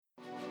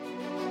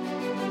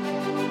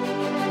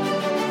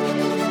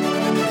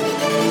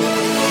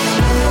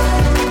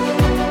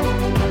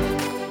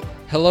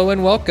Hello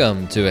and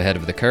welcome to Ahead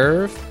of the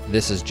Curve.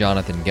 This is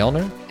Jonathan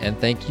Gelner, and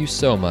thank you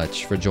so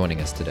much for joining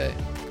us today.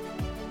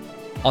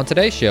 On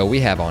today's show, we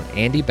have on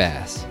Andy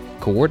Bass,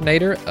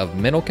 coordinator of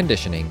mental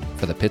conditioning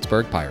for the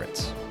Pittsburgh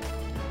Pirates.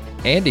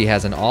 Andy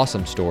has an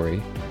awesome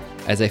story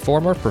as a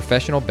former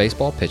professional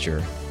baseball pitcher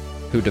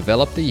who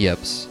developed the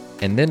yips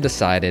and then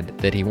decided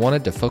that he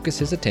wanted to focus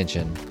his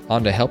attention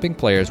onto helping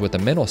players with the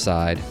mental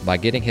side by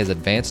getting his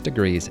advanced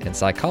degrees in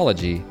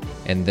psychology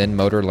and then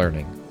motor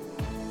learning.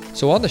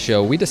 So on the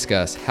show, we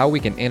discuss how we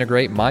can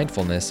integrate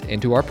mindfulness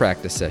into our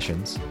practice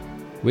sessions.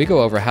 We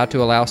go over how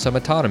to allow some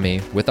autonomy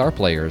with our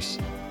players,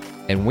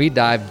 and we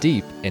dive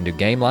deep into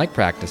game-like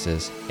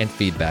practices and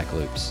feedback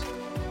loops.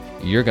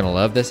 You're going to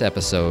love this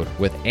episode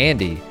with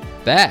Andy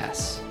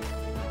Bass.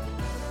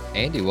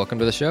 Andy, welcome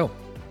to the show.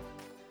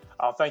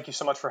 Thank you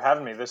so much for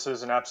having me. This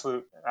is an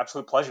absolute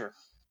pleasure.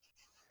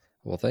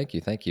 Well, thank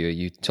you.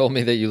 You told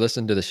me that you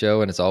listened to the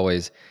show, and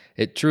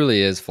it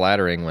truly is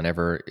flattering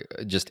whenever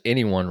just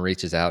anyone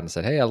reaches out and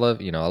said, "Hey, I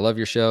love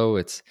your show.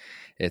 It's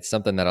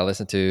something that I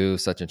listen to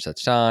such and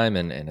such time,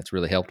 and it's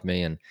really helped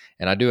me." And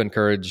I do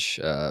encourage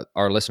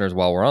our listeners,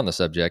 while we're on the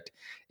subject,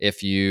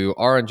 if you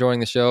are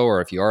enjoying the show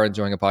or if you are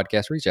enjoying a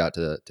podcast, reach out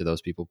to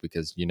those people,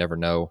 because you never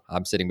know.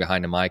 I'm sitting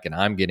behind a mic and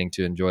I'm getting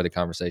to enjoy the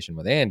conversation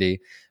with Andy,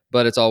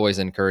 but it's always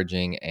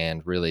encouraging,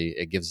 and really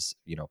it gives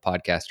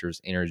podcasters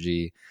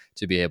energy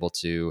to be able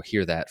to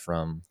hear that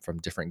from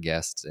different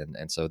guests,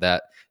 and so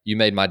that you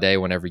made my day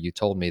whenever you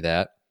told me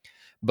that.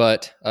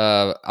 But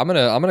I'm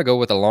gonna go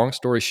with a long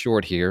story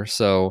short here.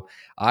 So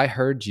I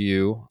heard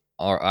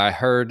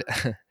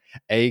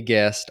a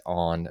guest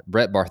on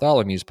Brett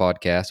Bartholomew's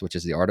podcast, which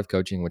is The Art of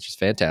Coaching, which is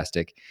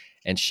fantastic,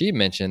 and she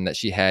mentioned that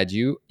she had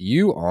you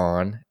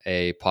on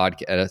a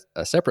podcast,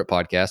 a separate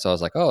podcast. So I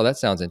was like, oh, that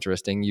sounds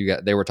interesting.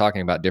 They were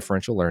talking about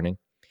differential learning.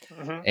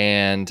 Mm-hmm.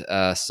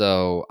 And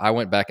so I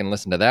went back and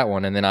listened to that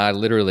one, and then I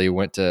literally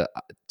went to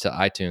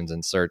iTunes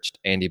and searched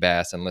Andy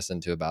Bass and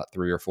listened to about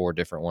 3 or 4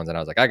 different ones, and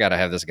I was like, I got to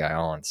have this guy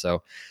on.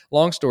 So,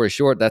 long story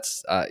short,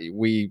 that's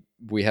we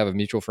have a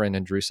mutual friend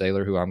in Drew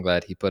Saylor, who I'm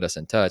glad he put us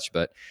in touch.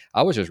 But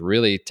I was just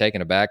really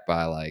taken aback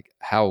by like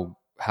how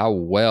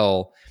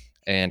well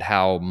and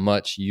how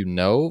much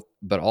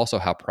but also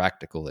how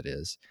practical it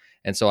is.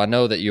 And so I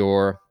know that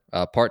you're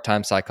a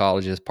part-time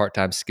psychologist,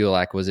 part-time skill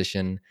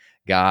acquisition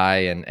guy,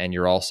 and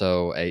you're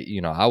also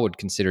I would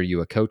consider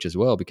you a coach as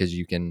well, because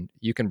you can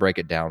break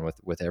it down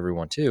with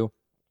everyone too.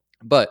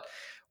 But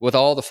with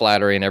all the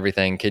flattery and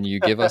everything, can you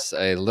give us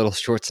a little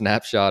short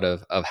snapshot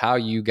of how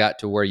you got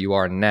to where you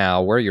are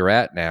now, where you're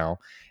at now,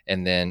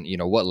 and then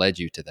what led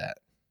you to that?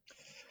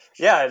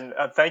 Yeah,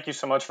 and thank you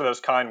so much for those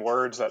kind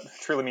words. That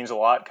truly means a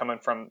lot coming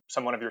from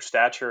someone of your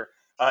stature.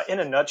 In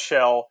a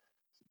nutshell,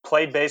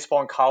 played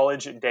baseball in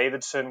college at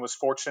Davidson, was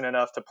fortunate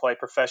enough to play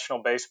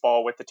professional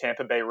baseball with the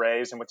Tampa Bay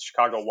Rays and with the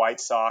Chicago White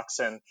Sox,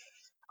 and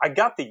I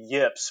got the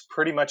yips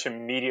pretty much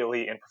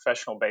immediately in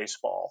professional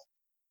baseball.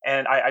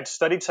 And I'd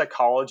studied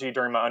psychology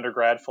during my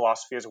undergrad,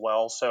 philosophy as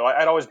well. So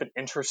I'd always been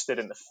interested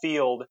in the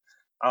field,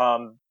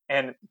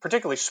 and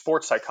particularly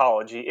sports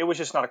psychology. It was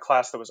just not a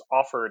class that was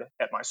offered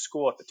at my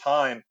school at the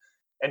time.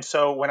 And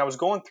so when I was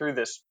going through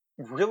this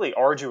really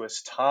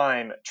arduous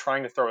time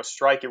trying to throw a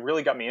strike, it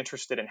really got me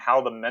interested in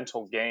how the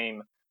mental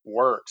game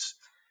works.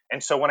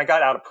 And so when I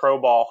got out of pro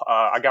ball,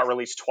 I got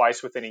released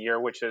twice within a year,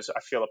 which is,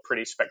 I feel, a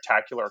pretty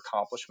spectacular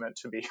accomplishment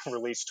to be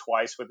released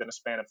twice within a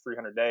span of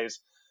 300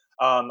 days.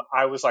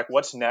 I was like,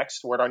 what's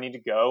next? Where do I need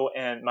to go?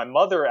 And my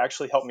mother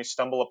actually helped me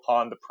stumble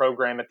upon the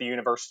program at the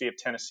University of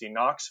Tennessee,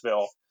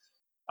 Knoxville.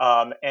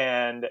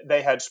 And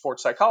they had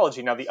sports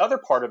psychology. Now, the other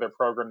part of their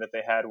program that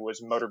they had was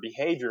motor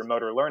behavior,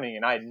 motor learning,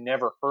 and I had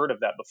never heard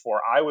of that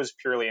before. I was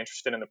purely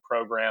interested in the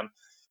program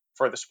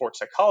for the sports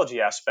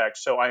psychology aspect.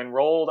 So I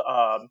enrolled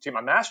to get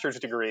my master's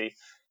degree.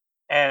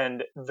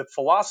 And the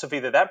philosophy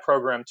that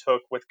program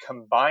took with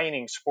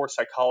combining sports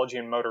psychology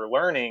and motor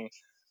learning,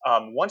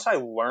 once I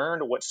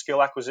learned what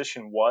skill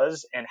acquisition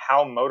was and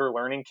how motor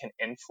learning can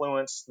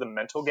influence the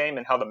mental game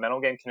and how the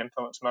mental game can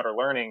influence motor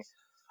learning,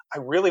 I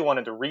really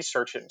wanted to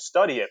research it and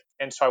study it.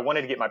 And so I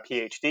wanted to get my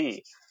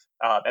PhD.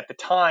 At the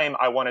time,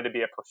 I wanted to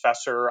be a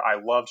professor. I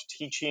loved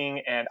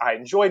teaching and I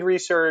enjoyed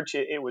research.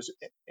 It was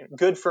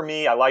good for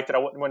me. I liked it. I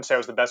wouldn't say I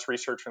was the best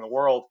researcher in the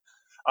world.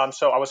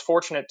 So I was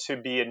fortunate to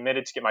be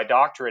admitted to get my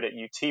doctorate at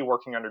UT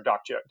working under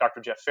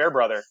Dr. Jeff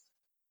Fairbrother.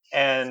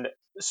 And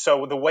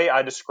so the way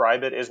I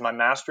describe it is my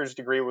master's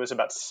degree was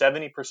about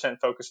 70%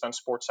 focused on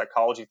sports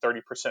psychology,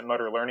 30%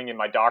 motor learning, and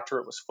my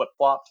doctorate was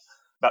flip-flopped,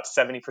 about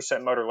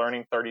 70% motor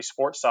learning, 30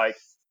 sports psych.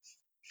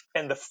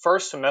 And the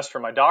first semester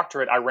of my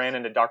doctorate, I ran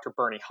into Dr.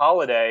 Bernie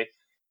Holiday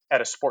at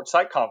a sports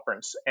psych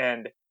conference.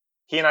 And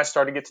he and I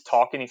started to get to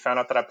talking. He found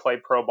out that I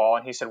played pro ball.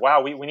 And he said,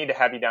 wow, we need to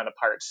have you down to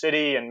Pirate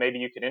City, and maybe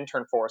you could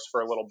intern for us for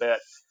a little bit.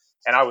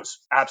 And I was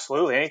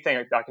absolutely anything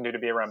I can do to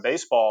be around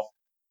baseball.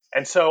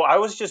 And so I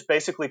was just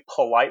basically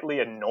politely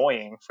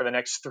annoying for the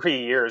next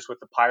 3 years with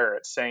the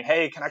Pirates, saying,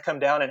 hey, can I come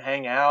down and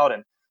hang out?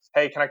 And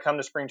hey, can I come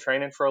to spring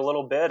training for a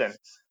little bit? And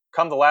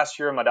come the last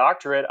year of my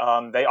doctorate,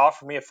 they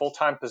offered me a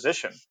full-time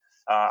position.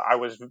 I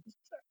was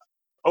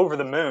over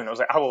the moon. I was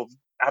like, I will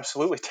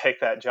absolutely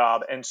take that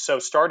job. And so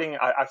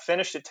I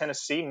finished at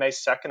Tennessee May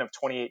 2nd of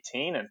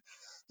 2018, and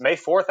May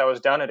 4th, I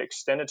was done at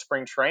extended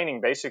spring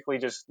training, basically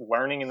just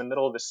learning in the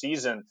middle of the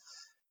season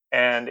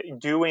and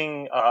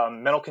doing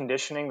mental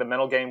conditioning, the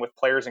mental game with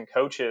players and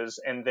coaches.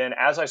 And then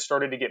as I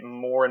started to get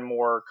more and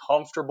more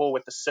comfortable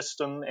with the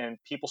system and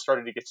people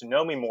started to get to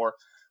know me more,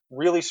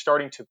 really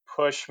starting to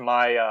push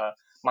my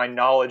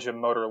knowledge of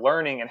motor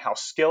learning and how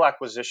skill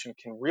acquisition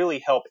can really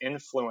help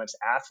influence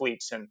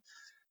athletes and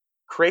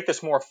create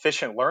this more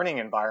efficient learning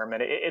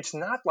environment. It's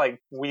not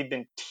like we've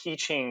been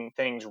teaching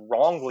things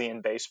wrongly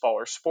in baseball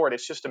or sport.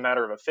 It's just a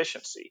matter of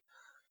efficiency.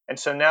 And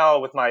so now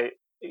with my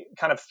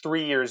kind of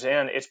 3 years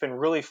in, it's been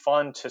really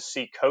fun to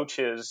see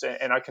coaches,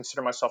 and I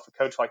consider myself a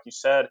coach, like you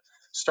said,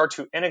 start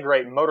to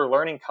integrate motor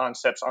learning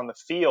concepts on the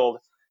field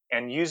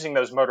and using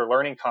those motor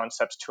learning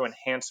concepts to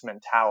enhance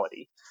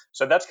mentality.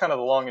 So that's kind of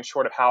the long and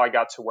short of how I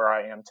got to where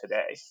I am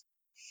today.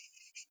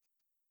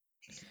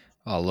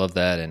 I love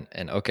that.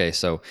 And okay,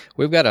 so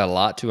we've got a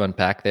lot to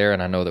unpack there,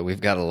 and I know that we've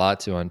got a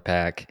lot to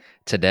unpack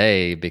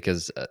today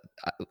because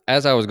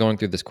as I was going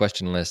through this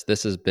question list,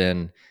 this has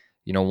been,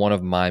 one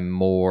of my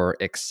more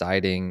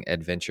exciting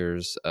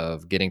adventures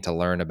of getting to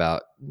learn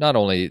about not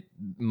only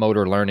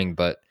motor learning,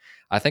 but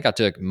I think I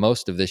took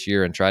most of this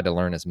year and tried to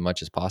learn as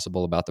much as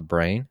possible about the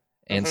brain.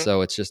 And Mm-hmm.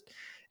 so it's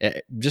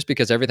just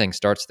because everything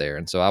starts there.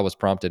 And so I was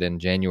prompted in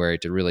January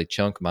to really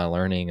chunk my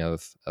learning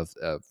of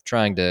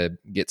trying to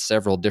get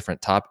several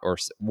different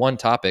one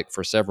topic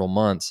for several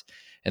months,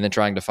 and then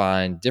trying to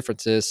find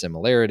differences,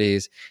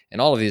 similarities,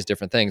 and all of these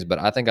different things. But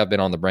I think I've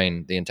been on the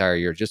brain the entire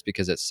year just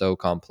because it's so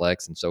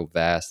complex and so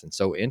vast and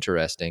so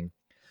interesting.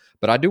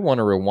 But I do want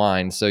to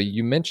rewind. So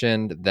you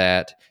mentioned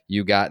that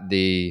you got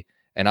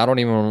and I don't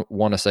even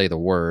want to say the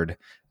word,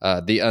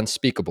 the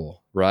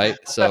unspeakable, right?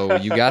 So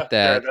you got Sure,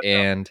 that, that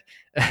and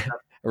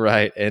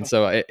right. And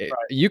so sounds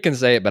you can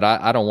say it, but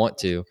I don't want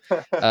to.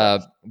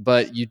 right.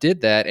 But you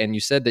did that, and you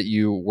said that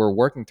you were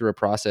working through a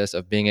process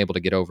of being able to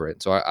get over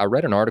it. So I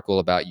read an article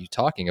about you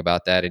talking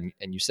about that, and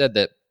you said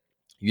that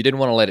you didn't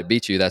want to let it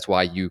beat you. That's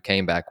why you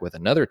came back with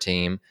another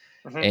team,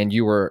 Mm-hmm.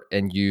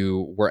 and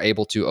you were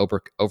able to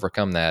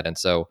overcome that. And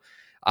so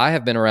I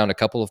have been around a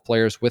couple of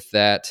players with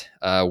that.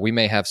 We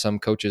may have some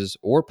coaches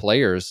or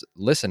players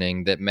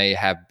listening that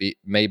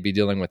may be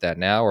dealing with that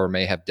now, or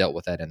may have dealt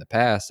with that in the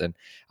past. And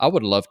I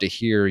would love to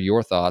hear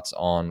your thoughts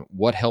on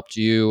what helped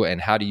you and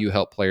how do you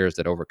help players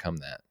that overcome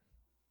that.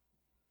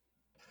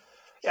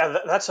 Yeah,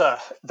 that's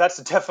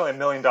definitely $1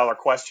 million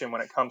question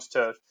when it comes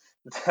to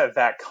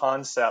that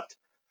concept.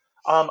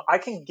 I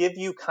can give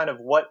you kind of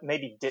what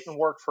maybe didn't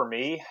work for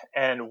me,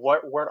 and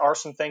what are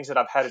some things that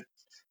I've had a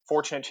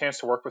fortunate chance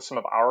to work with some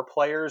of our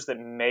players that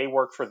may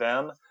work for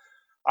them.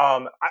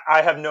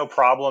 I have no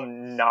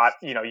problem not,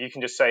 you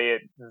can just say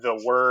it, the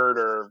word,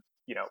 or,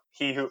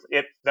 he who,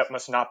 it that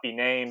must not be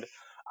named.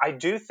 I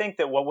do think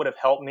that what would have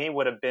helped me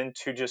would have been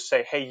to just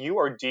say, hey, you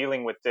are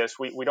dealing with this.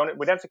 We'd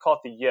have to call it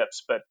the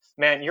yips, but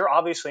man, you're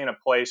obviously in a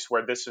place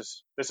where this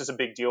is a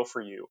big deal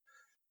for you.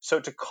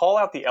 So to call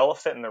out the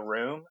elephant in the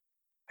room,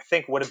 I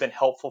think would have been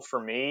helpful for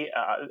me.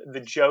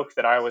 The joke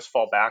that I always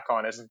fall back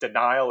on is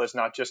denial is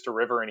not just a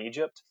river in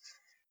Egypt.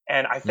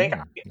 And I That's think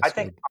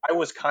good. I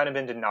was kind of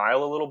in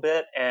denial a little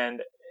bit,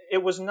 and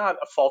it was not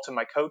a fault of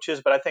my coaches,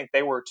 but I think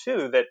they were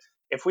too. That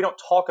if we don't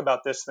talk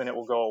about this, then it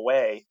will go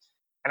away.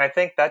 And I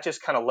think that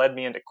just kind of led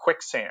me into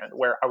quicksand,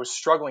 where I was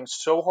struggling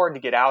so hard to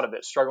get out of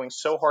it, struggling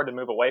so hard to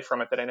move away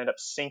from it, that I ended up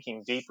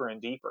sinking deeper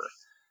and deeper.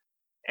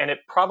 And it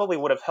probably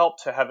would have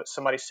helped to have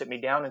somebody sit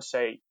me down and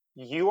say,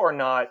 you are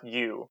not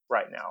you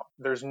right now.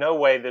 There's no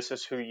way this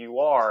is who you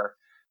are.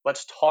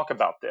 Let's talk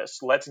about this.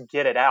 Let's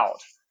get it out.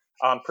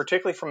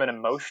 Particularly from an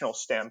emotional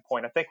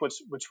standpoint, I think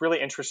what's really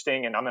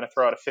interesting, and I'm going to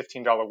throw out a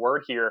 $15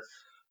 word here,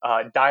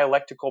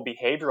 dialectical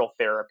behavioral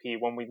therapy.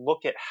 When we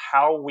look at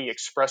how we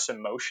express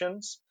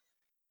emotions,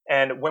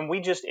 and when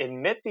we just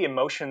admit the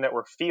emotion that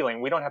we're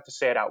feeling, we don't have to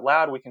say it out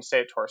loud. We can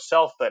say it to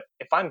ourselves. But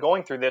if I'm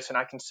going through this and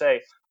I can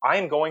say, I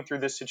am going through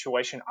this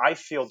situation, I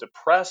feel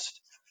depressed,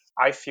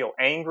 I feel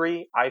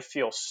angry, I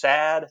feel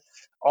sad,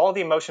 all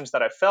the emotions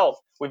that I felt,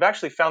 we've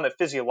actually found that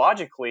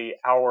physiologically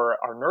our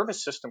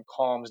nervous system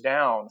calms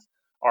down.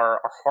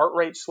 Our heart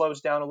rate slows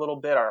down a little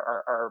bit,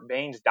 our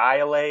veins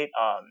dilate,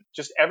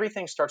 just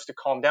everything starts to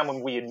calm down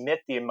when we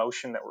admit the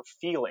emotion that we're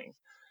feeling.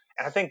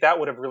 And I think that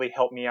would have really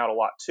helped me out a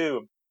lot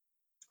too.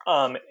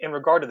 In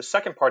regard to the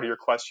second part of your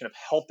question of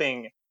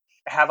helping,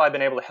 have I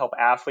been able to help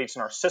athletes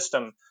in our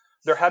system?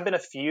 There have been a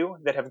few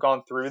that have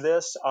gone through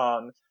this.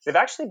 They've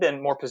actually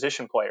been more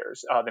position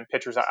players than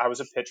pitchers. I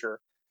was a pitcher,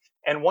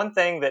 and one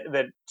thing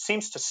that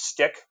seems to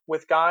stick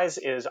with guys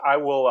is I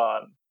will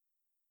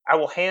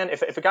hand,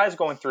 if a guy's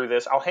going through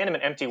this, I'll hand him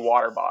an empty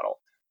water bottle,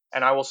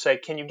 and I will say,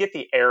 "Can you get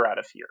the air out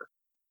of here?"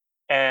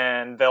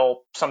 And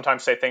they'll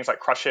sometimes say things like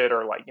 "crush it"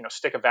 or like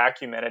stick a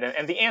vacuum in it,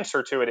 and the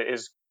answer to it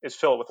is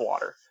fill it with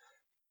water.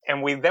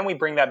 And we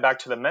bring that back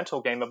to the mental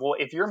game of, well,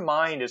 if your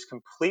mind is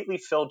completely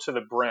filled to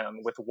the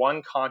brim with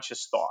one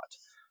conscious thought,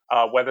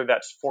 whether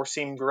that's four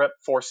seam grip,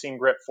 four seam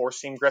grip, four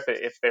seam grip.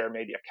 If they're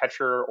maybe a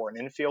catcher or an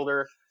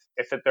infielder,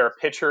 if they're a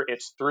pitcher,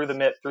 it's through the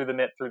mitt, through the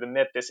mitt, through the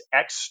mitt. This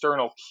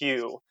external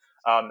cue,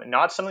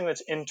 not something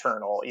that's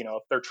internal.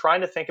 If they're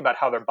trying to think about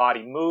how their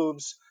body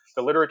moves,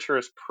 the literature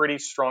is pretty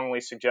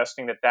strongly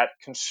suggesting that that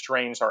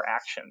constrains our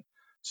action.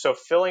 So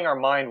filling our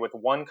mind with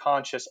one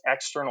conscious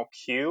external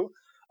cue,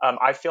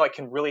 I feel like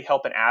can really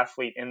help an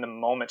athlete in the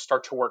moment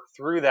start to work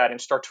through that and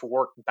start to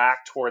work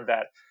back toward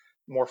that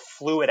more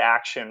fluid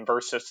action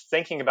versus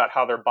thinking about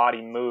how their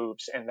body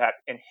moves, and that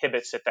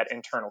inhibits it, that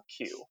internal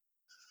cue.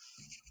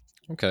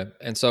 Okay.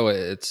 And so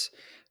it's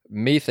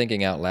me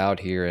thinking out loud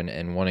here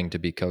and wanting to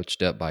be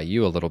coached up by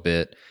you a little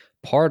bit.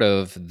 Part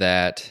of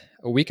that,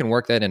 we can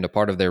work that into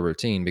part of their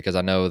routine, because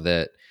I know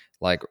that,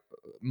 like,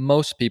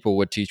 most people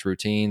would teach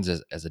routines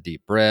as a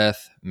deep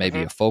breath, maybe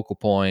Mm-hmm. a focal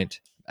point,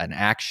 an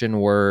action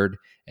word,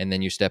 and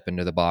then you step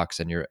into the box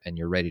and you're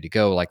ready to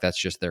go. Like,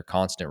 that's just their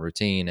constant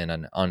routine in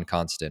an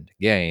unconstant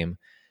game.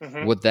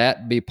 Mm-hmm. Would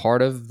that be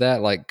part of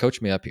that? Like,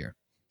 coach me up here.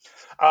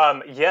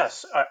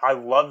 Yes, I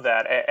love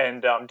that.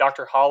 And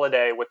Dr.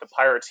 Holliday with the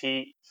Pirates,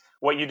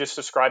 what you just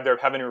described there of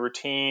having a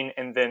routine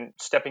and then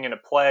stepping into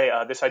play,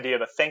 this idea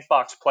of a think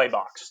box, play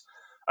box.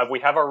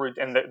 We have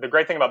and the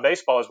great thing about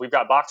baseball is we've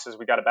got boxes.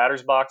 We've got a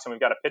batter's box and we've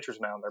got a pitcher's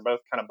mound. They're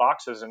both kind of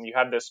boxes, and you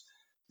have this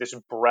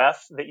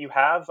breath that you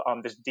have,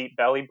 this deep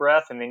belly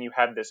breath, and then you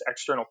have this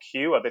external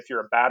cue of if you're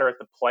a batter at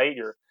the plate,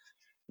 you're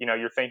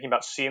thinking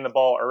about seeing the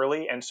ball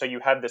early. And so you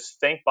have this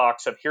think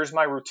box of here's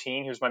my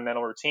routine, here's my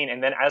mental routine.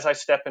 And then as I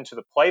step into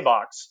the play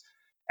box,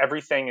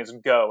 everything is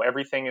go.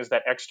 Everything is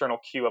that external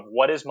cue of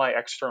what is my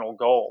external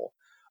goal.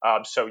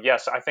 So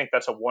yes, I think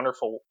that's a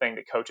wonderful thing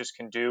that coaches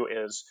can do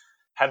is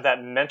have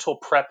that mental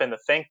prep in the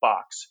think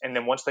box. And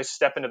then once they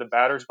step into the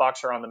batter's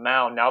box or on the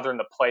mound, now they're in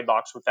the play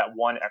box with that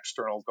one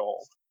external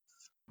goal.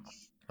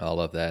 I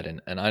love that.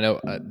 And I know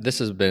this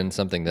has been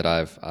something that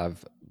I've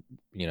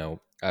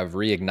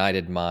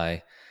reignited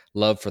my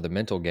love for the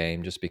mental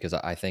game, just because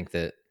I think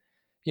that,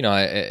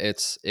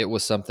 it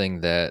was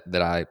something that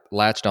I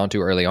latched onto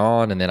early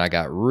on, and then I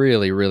got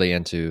really, really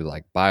into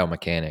like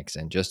biomechanics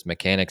and just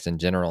mechanics in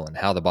general and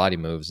how the body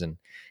moves. And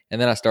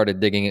then I started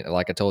digging,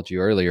 like I told you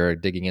earlier,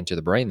 digging into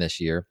the brain this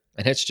year.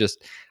 And it's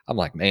just, I'm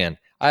like, man,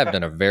 I have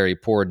done a very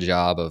poor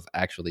job of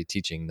actually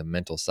teaching the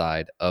mental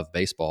side of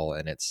baseball.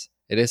 And it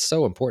is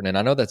so important. And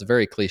I know that's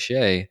very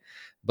cliche,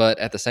 but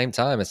at the same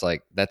time, it's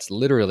like that's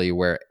literally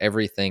where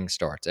everything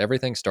starts.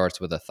 Everything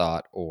starts with a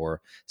thought or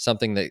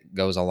something that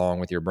goes along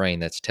with your brain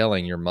that's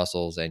telling your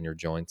muscles and your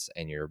joints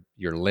and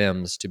your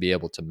limbs to be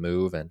able to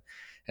move. And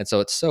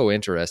so it's so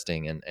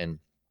interesting. And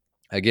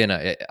again,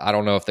 I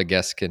don't know if the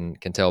guests can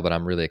tell, but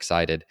I'm really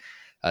excited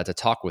to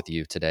talk with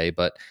you today.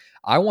 But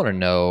I want to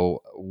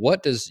know,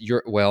 what does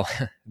your, well,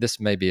 this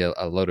may be a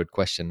loaded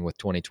question with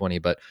 2020,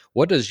 but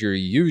what does your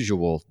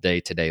usual day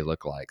to day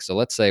look like? So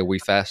let's say we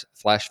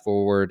flash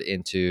forward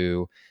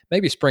into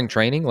maybe spring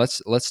training.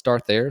 Let's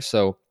start there.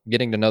 So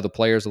getting to know the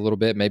players a little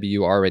bit. Maybe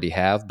you already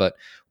have, but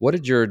what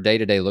did your day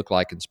to day look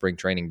like in spring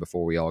training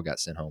before we all got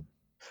sent home?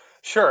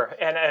 Sure,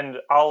 and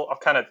I'll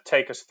kind of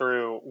take us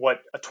through what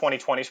a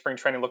 2020 spring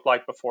training looked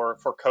like before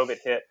COVID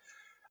hit.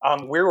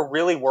 We were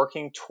really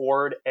working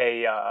toward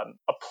a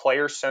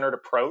player centered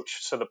approach,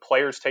 so the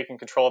players taking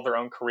control of their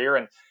own career,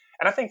 and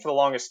I think for the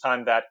longest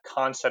time that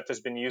concept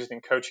has been used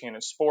in coaching and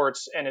in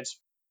sports, and it's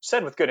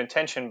said with good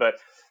intention, but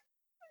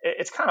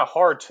it's kind of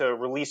hard to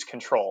release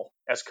control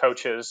as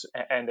coaches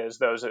and as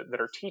those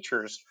that are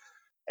teachers.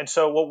 And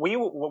so what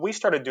we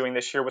started doing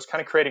this year was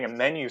kind of creating a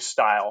menu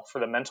style for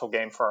the mental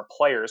game for our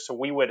players. So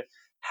we would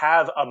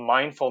have a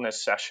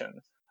mindfulness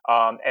session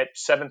at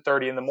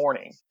 7:30 in the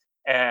morning,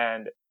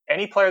 and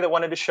any player that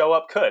wanted to show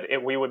up could.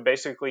 We would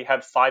basically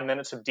have 5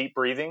 minutes of deep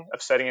breathing,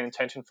 of setting an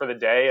intention for the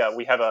day.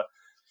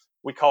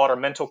 We call it our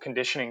mental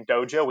conditioning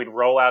dojo. We'd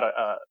roll out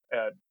a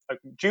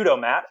judo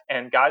mat,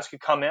 and guys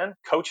could come in,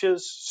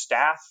 coaches,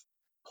 staff,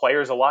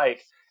 players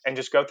alike, and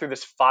just go through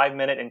this 5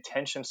 minute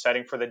intention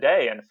setting for the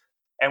day.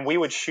 And we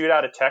would shoot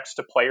out a text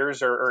to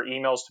players or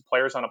emails to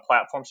players on a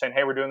platform saying,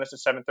 "Hey, we're doing this at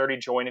 7:30.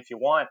 Join if you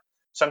want."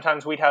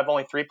 Sometimes we'd have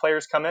only 3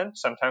 players come in.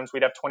 Sometimes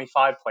we'd have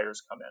 25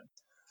 players come in.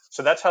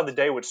 So that's how the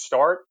day would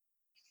start.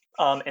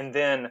 And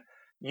then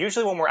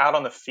usually when we're out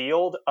on the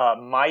field,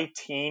 my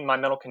team, my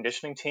mental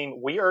conditioning team,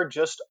 we are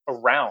just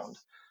around.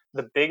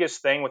 The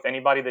biggest thing with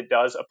anybody that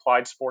does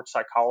applied sports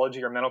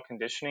psychology or mental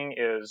conditioning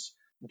is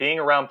being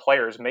around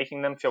players,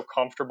 making them feel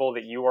comfortable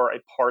that you are a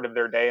part of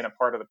their day and a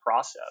part of the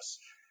process.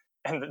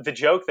 And the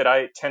joke that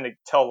I tend to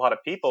tell a lot of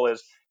people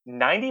is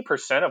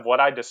 90% of what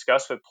I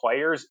discuss with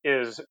players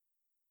is,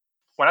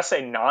 when I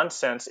say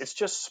nonsense, it's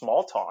just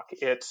small talk.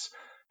 It's,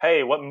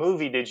 hey, what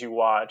movie did you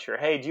watch? Or,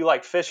 hey, do you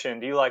like fishing?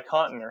 Do you like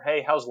hunting? Or,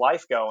 hey, how's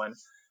life going?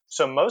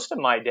 So most of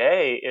my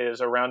day is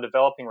around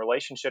developing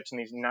relationships, and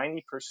these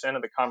 90%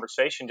 of the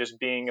conversation just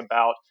being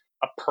about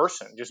a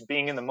person, just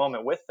being in the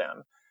moment with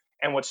them.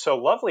 And what's so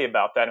lovely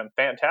about that and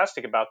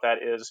fantastic about that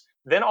is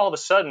then all of a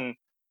sudden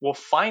we'll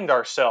find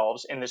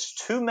ourselves in this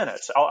 2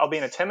 minutes. I'll be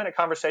in a 10-minute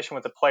conversation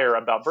with a player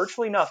about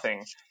virtually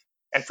nothing.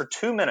 And for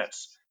 2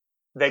 minutes,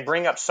 they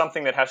bring up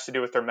something that has to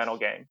do with their mental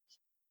game,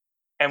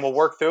 and we'll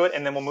work through it,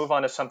 and then we'll move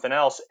on to something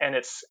else. And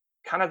it's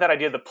kind of that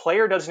idea the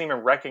player doesn't even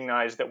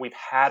recognize that we've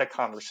had a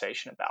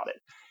conversation about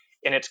it,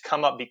 and it's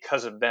come up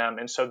because of them.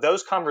 And so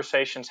those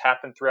conversations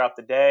happen throughout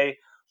the day.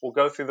 We'll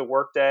go through the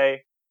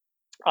workday.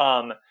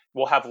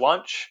 We'll have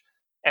lunch,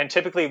 and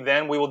typically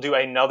then we will do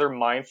another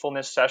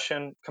mindfulness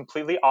session,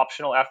 completely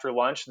optional after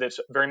lunch. That's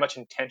very much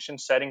intention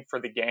setting for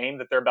the game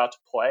that they're about to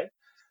play.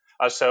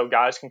 So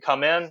guys can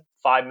come in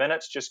 5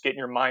 minutes, just getting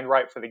your mind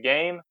right for the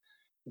game.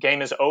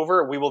 Game is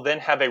over. We will then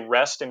have a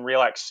rest and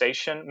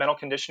relaxation mental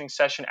conditioning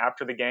session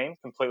after the game,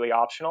 completely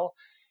optional.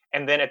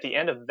 And then at the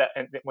end of that,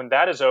 when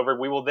that is over,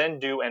 we will then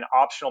do an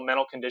optional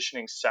mental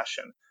conditioning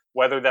session,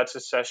 whether that's a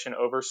session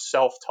over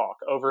self-talk,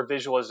 over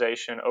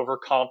visualization, over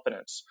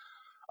confidence,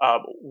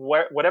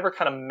 whatever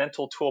kind of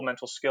mental tool,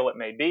 mental skill it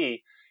may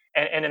be.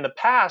 And in the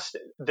past,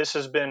 this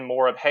has been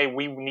more of, hey,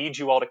 we need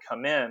you all to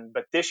come in.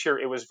 But this year,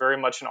 it was very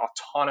much an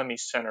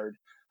autonomy-centered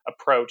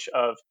approach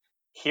of,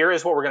 here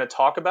is what we're going to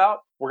talk about.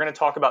 We're going to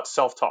talk about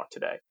self-talk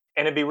today.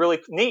 And it'd be really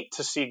neat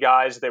to see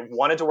guys that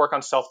wanted to work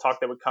on self-talk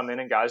that would come in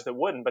and guys that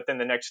wouldn't. But then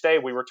the next day,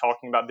 we were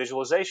talking about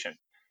visualization.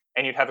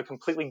 And you'd have a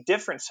completely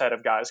different set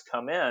of guys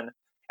come in.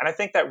 And I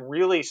think that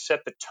really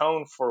set the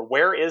tone for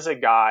where is a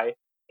guy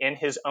in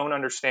his own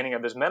understanding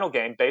of his mental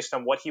game based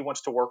on what he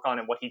wants to work on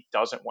and what he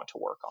doesn't want to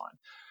work on.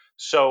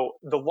 So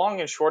the long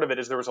and short of it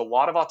is there was a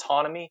lot of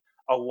autonomy,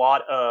 a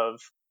lot of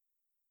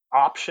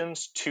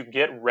options to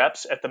get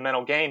reps at the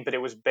mental game, but it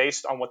was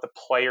based on what the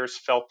players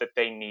felt that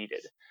they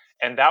needed.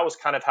 And that was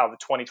kind of how the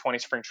 2020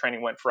 spring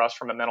training went for us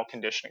from a mental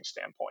conditioning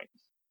standpoint.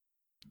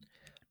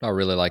 I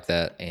really like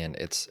that, and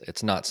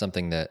it's not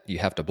something that you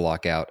have to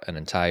block out an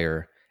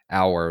entire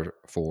hour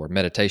for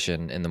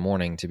meditation in the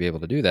morning to be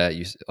able to do that.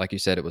 You, like you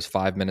said, it was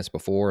 5 minutes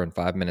before and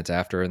 5 minutes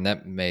after, and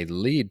that may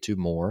lead to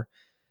more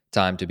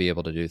time to be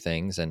able to do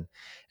things. And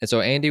so,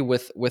 Andy,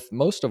 with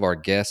most of our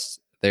guests,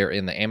 they're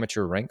in the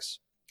amateur ranks,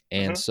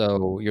 and Mm-hmm.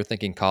 so you're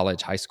thinking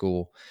college, high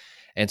school,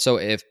 and so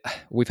if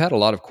we've had a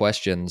lot of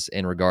questions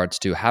in regards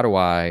to how do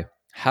I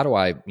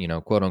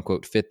quote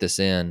unquote fit this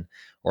in,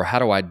 or how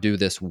do I do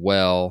this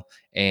well,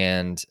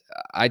 and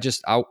I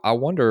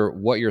wonder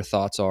what your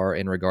thoughts are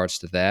in regards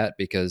to that,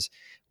 because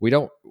we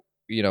don't,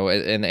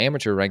 in the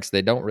amateur ranks,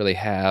 they don't really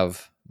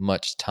have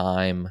much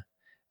time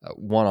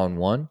one on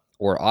one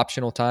or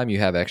optional time. You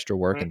have extra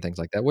work Mm-hmm. and things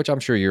like that, which I'm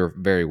sure you're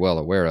very well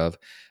aware of.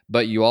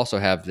 But you also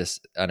have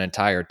an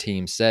entire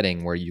team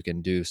setting where you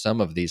can do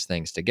some of these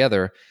things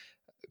together.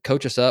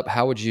 Coach us up.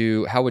 How would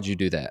you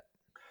do that?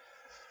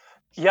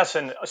 Yes,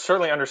 and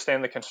certainly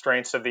understand the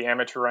constraints of the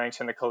amateur ranks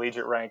and the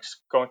collegiate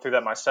ranks, going through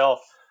that myself.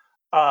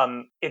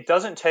 It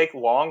doesn't take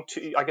long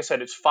to, like I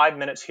said, it's 5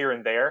 minutes here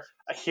and there.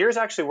 Here's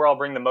actually where I'll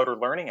bring the motor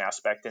learning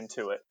aspect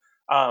into it.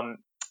 Um,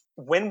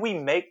 when we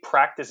make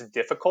practice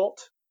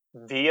difficult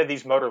via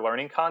these motor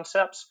learning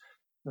concepts,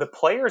 the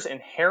players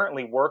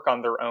inherently work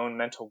on their own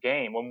mental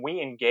game. When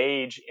we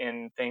engage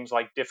in things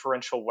like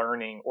differential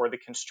learning or the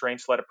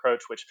constraints led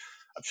approach, which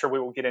I'm sure we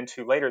will get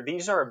into later,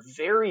 these are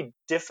very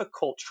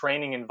difficult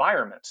training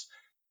environments,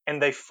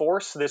 and they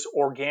force this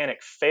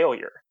organic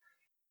failure.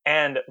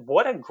 And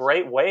what a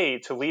great way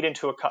to lead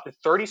into a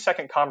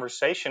 30-second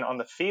conversation on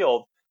the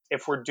field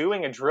if we're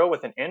doing a drill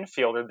with an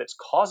infielder that's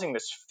causing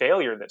this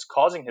failure, that's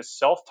causing his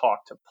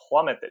self-talk to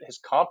plummet, that his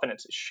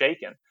confidence is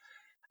shaken.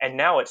 And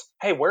now it's,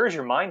 hey, where is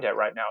your mind at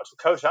right now? It's,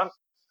 coach,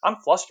 I'm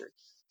flustered.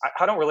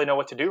 I don't really know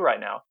what to do right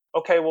now.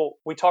 Okay, well,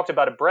 we talked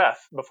about a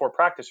breath before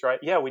practice, right?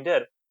 Yeah, we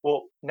did.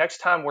 Well, next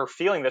time we're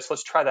feeling this,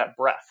 let's try that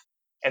breath.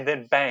 And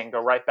then bang,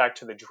 go right back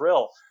to the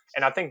drill.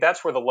 And I think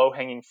that's where the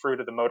low-hanging fruit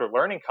of the motor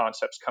learning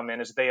concepts come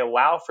in, is they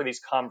allow for these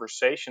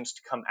conversations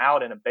to come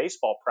out in a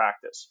baseball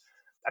practice.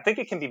 I think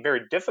it can be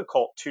very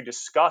difficult to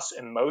discuss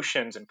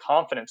emotions and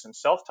confidence and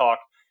self-talk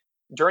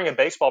during a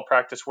baseball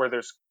practice where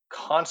there's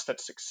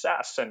constant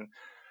success. And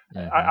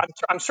Hmm.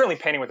 I'm certainly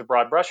painting with a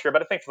broad brush here,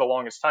 but I think for the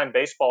longest time,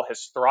 baseball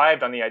has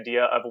thrived on the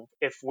idea of,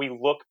 if we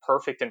look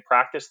perfect in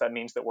practice, that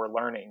means that we're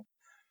learning.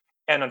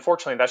 And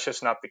unfortunately, that's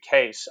just not the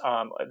case.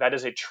 That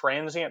is a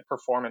transient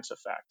performance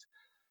effect.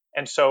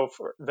 And so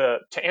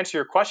to answer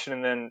your question,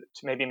 and then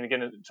to maybe even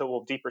get into a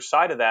little deeper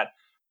side of that,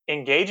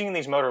 engaging in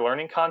these motor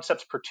learning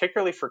concepts,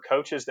 particularly for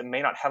coaches that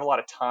may not have a lot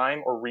of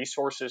time or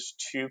resources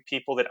to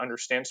people that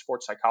understand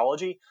sports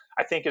psychology,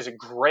 I think is a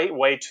great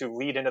way to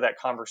lead into that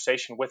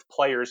conversation with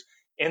players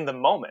in the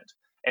moment.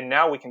 And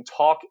now we can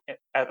talk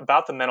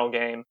about the mental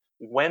game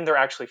when they're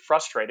actually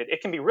frustrated.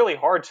 It can be really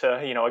hard to,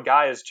 a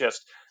guy is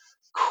just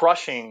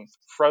crushing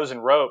frozen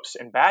ropes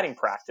in batting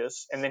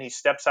practice, and then he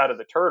steps out of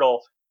the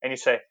turtle and you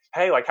say,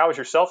 hey, like, how was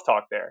your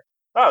self-talk there?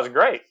 Oh, it was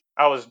great.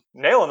 I was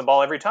nailing the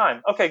ball every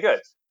time. Okay, good.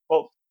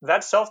 Well,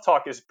 that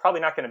self-talk is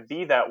probably not going to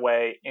be that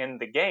way in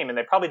the game, and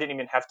they probably didn't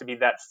even have to be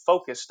that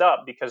focused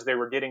up because they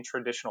were getting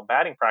traditional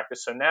batting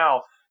practice. So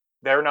now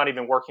they're not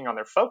even working on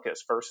their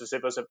focus, versus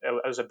it was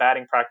a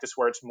batting practice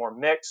where it's more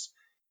mixed.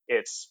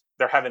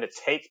 They're having to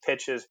take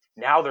pitches.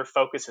 Now their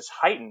focus is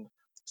heightened.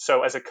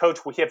 So as a coach,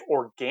 we have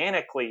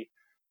organically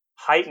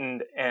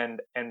heightened and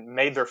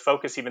made their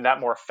focus even that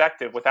more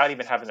effective without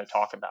even having to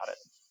talk about it.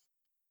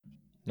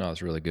 No,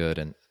 it's really good.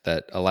 And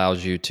that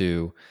allows you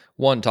to,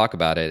 one, talk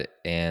about it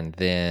and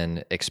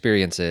then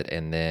experience it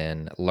and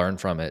then learn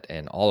from it.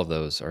 And all of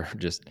those are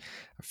just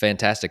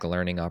fantastic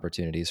learning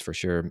opportunities for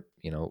sure.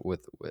 You know,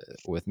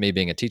 with me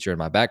being a teacher in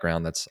my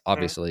background, that's Mm-hmm.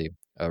 obviously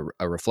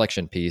a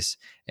reflection piece.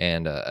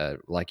 And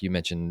like you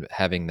mentioned,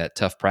 having that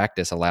tough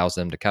practice allows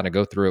them to kind of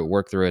go through it,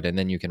 work through it, and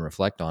then you can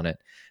reflect on it.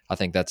 I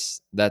think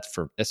that's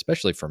for,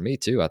 especially for me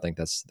too. I think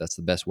that's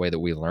the best way that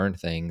we learn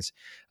things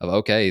of,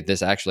 okay,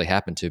 this actually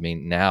happened to me.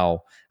 Now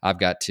I've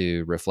got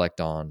to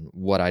reflect on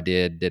what I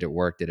did. Did it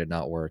work? Did it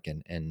not work?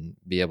 And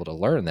be able to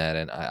learn that.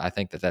 And I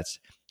think that's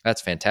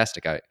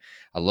fantastic. I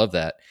love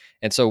that.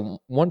 And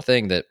so one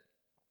thing that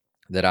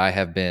I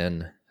have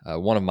been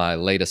one of my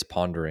latest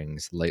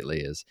ponderings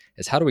lately is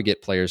how do we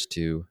get players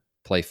to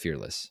play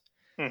fearless?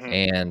 Mm-hmm.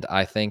 And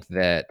I think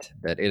that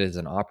it is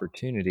an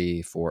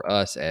opportunity for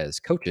us as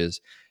coaches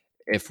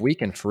if we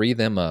can free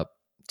them up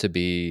to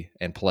be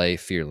and play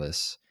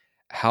fearless.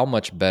 How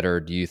much better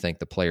do you think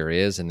the player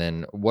is? And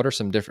then what are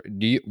some different,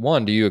 do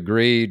you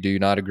agree? Do you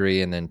not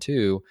agree? And then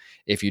two,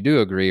 if you do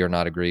agree or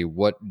not agree,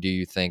 what do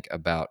you think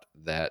about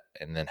that?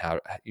 And then how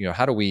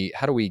do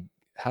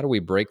we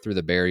break through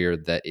the barrier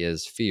that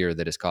is fear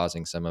that is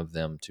causing some of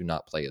them to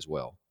not play as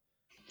well?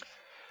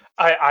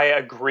 I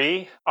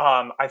agree.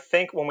 I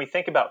think when we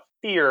think about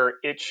fear,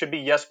 it should be,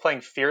 yes, playing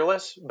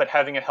fearless, but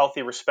having a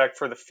healthy respect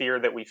for the fear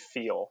that we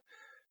feel.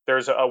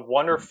 There's a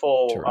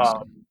wonderful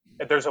Interesting.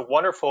 there's a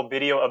wonderful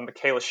video of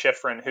Michaela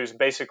Schifrin, who's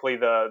basically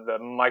the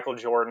Michael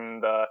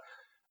Jordan, the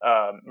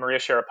Maria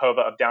Sharapova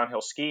of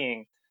downhill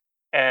skiing.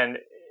 And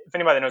if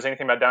anybody knows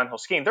anything about downhill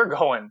skiing, they're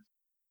going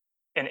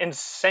an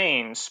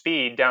insane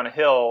speed down a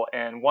hill,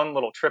 and one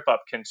little trip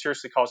up can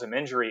seriously cause them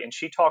injury. And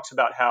she talks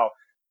about how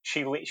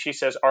she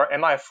says,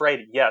 "Am I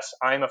afraid? Yes,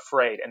 I'm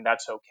afraid, and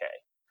that's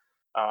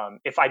okay.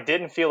 If I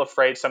didn't feel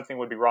afraid, something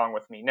would be wrong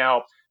with me."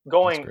 Now, That's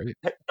going great.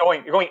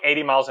 going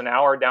 80 miles an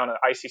hour down an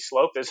icy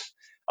slope is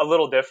a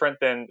little different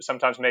than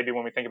sometimes maybe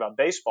when we think about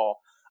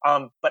baseball.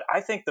 But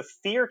I think the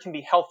fear can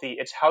be healthy.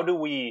 It's how do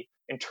we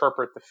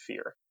interpret the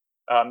fear?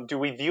 Do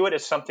we view it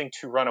as something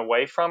to run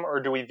away from, or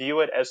do we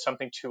view it as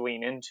something to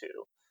lean into?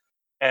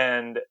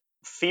 And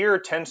fear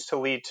tends to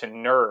lead to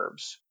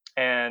nerves.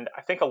 And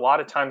I think a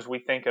lot of times we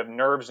think of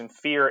nerves and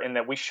fear in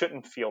that we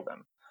shouldn't feel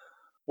them.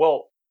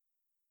 Well,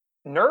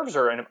 nerves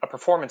are a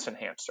performance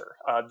enhancer.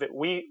 That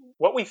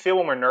what we feel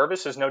when we're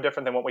nervous is no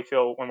different than what we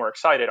feel when we're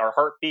excited. Our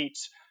heart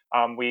beats.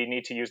 We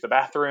need to use the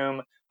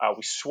bathroom.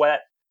 We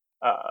sweat.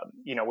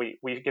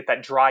 We get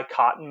that dry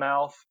cotton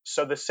mouth.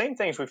 So the same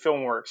things we feel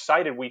when we're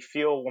excited, we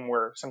feel when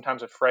we're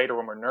sometimes afraid or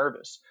when we're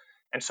nervous.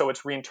 And so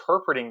it's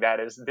reinterpreting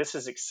that as this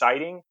is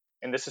exciting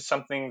and this is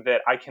something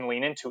that I can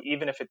lean into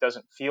even if it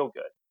doesn't feel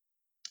good.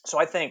 So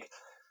I think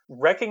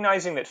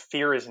recognizing that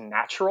fear is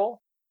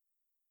natural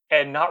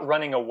and not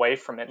running away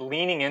from it,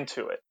 leaning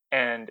into it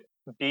and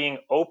being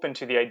open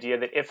to the idea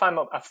that if I'm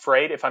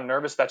afraid, if I'm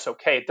nervous, that's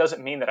okay. It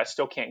doesn't mean that I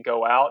still can't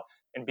go out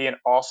and be an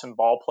awesome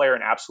ball player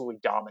and absolutely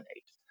dominate.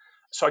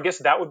 So I guess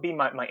that would be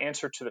my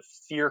answer to the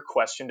fear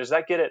question. Does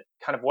that get at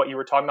kind of what you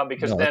were talking about?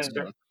 Because No, then,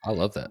 that's I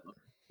love that.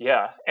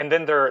 yeah. And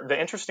then the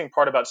interesting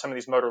part about some of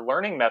these motor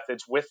learning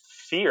methods with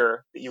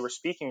fear that you were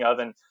speaking of,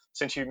 and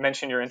since you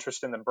mentioned your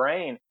interest in the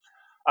brain,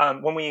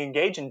 when we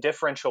engage in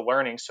differential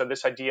learning, so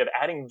this idea of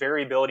adding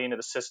variability into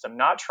the system,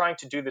 not trying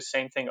to do the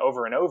same thing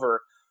over and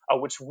over,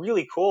 what's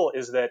really cool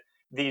is that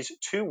these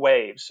two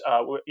waves,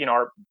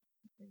 our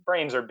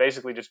brains are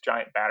basically just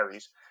giant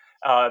batteries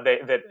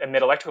that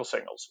emit electrical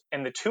signals.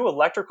 And the two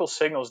electrical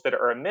signals that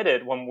are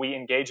emitted when we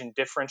engage in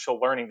differential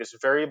learning, this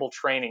variable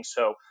training,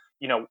 so,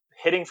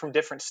 hitting from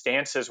different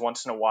stances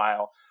once in a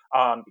while,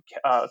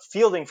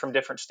 fielding from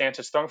different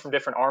stances, throwing from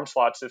different arm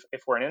slots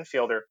if we're an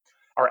infielder,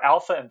 are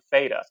alpha and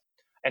theta.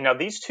 And now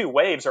these two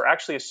waves are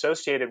actually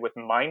associated with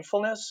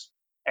mindfulness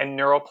and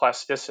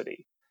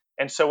neuroplasticity.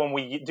 And so when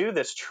we do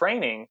this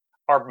training,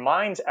 our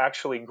minds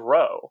actually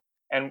grow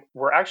and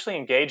we're actually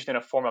engaged in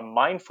a form of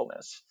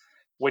mindfulness,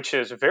 which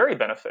is very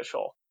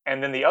beneficial.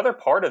 And then the other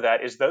part of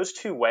that is those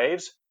two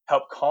waves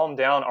help calm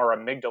down our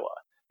amygdala.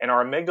 And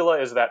our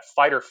amygdala is that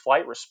fight or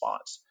flight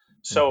response.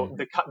 So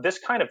Hmm. this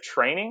kind of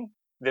training,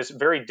 this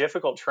very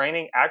difficult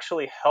training,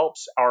 actually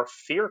helps our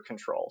fear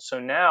control. So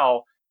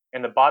now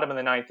in the bottom of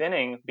the ninth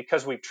inning,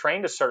 because we've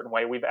trained a certain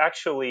way, we've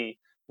actually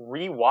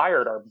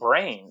rewired our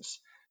brains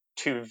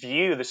to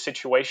view the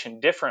situation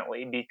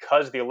differently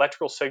because the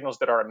electrical signals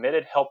that are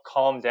emitted help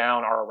calm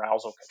down our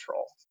arousal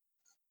control.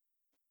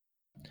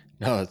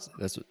 No,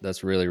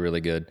 that's really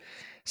really good.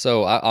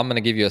 So I'm going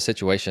to give you a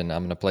situation.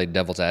 I'm going to play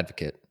devil's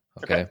advocate.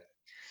 Okay. Okay.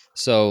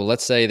 So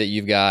let's say that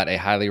you've got a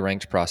highly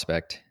ranked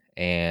prospect,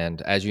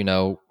 and as you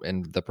know,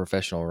 in the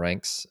professional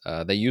ranks,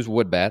 they use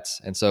wood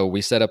bats, and so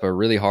we set up a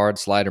really hard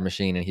slider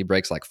machine, and he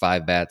breaks like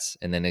 5 bats,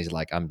 and then he's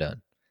like, "I'm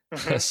done."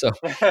 Mm-hmm. So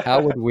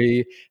how would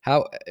we?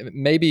 How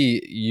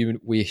maybe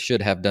we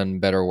should have done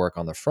better work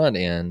on the front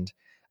end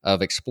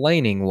of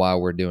explaining why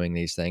we're doing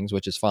these things,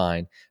 which is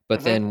fine. But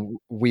Mm-hmm. then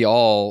we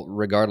all,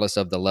 regardless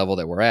of the level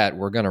that we're at,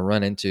 we're going to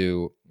run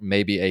into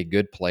maybe a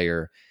good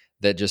player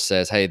that just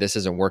says, "Hey, this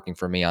isn't working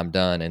for me. I'm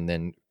done," and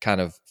then kind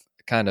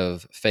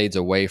of fades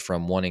away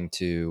from wanting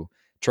to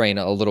train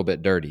a little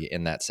bit dirty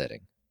in that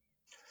setting.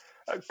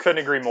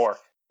 Couldn't agree more.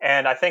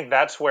 And I think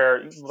that's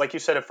where, like you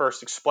said at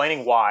first,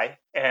 explaining why,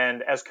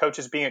 and as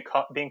coaches being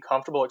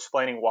comfortable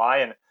explaining why,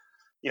 and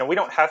we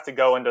don't have to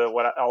go into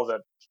what all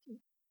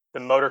the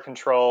motor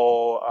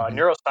control Mhm.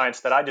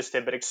 neuroscience that I just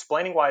did, but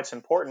explaining why it's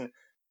important.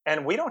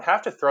 And we don't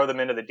have to throw them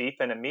into the deep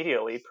end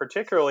immediately,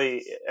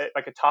 particularly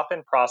like a top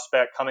end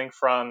prospect coming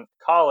from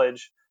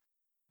college.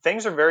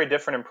 Things are very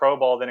different in pro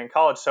ball than in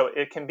college. So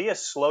it can be a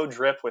slow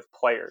drip with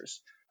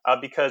players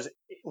because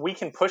we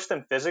can push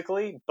them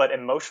physically, but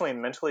emotionally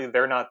and mentally,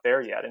 they're not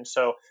there yet. And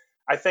so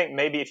I think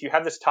maybe if you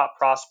have this top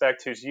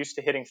prospect who's used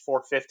to hitting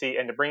 450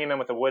 and to bring him in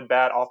with a wood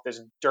bat off this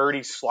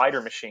dirty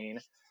slider machine,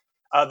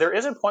 there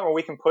is a point where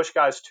we can push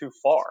guys too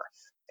far.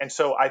 And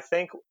so I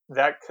think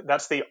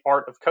that's the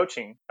art of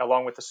coaching,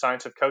 along with the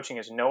science of coaching,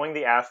 is knowing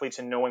the athletes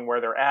and knowing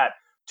where they're at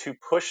to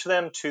push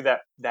them to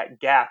that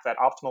gap, that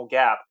optimal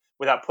gap,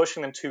 without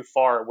pushing them too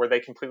far where they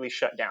completely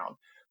shut down.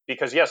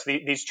 Because yes,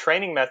 these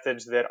training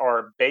methods that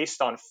are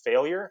based on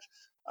failure,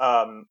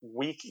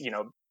 we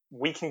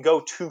can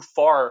go too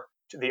far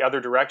to the other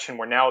direction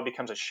where now it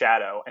becomes a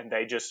shadow and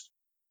they just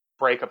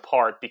break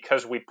apart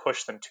because we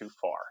push them too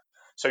far.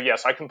 So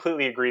yes, I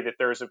completely agree that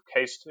there's a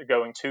case to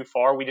going too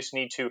far. We just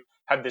need to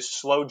have this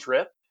slow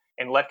drip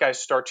and let guys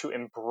start to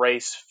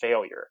embrace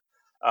failure.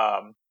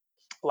 Um,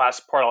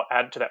 Last part I'll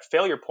add to that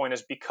failure point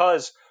is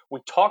because we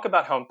talk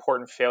about how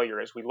important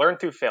failure is. We learn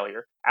through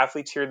failure.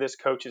 Athletes hear this,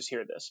 coaches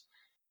hear this.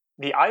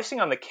 The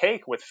icing on the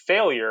cake with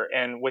failure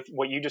and with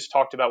what you just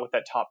talked about with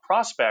that top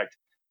prospect,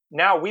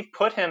 now we've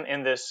put him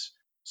in this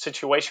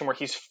situation where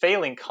he's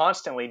failing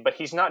constantly, but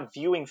he's not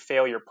viewing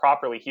failure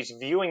properly. He's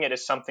viewing it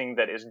as something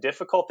that is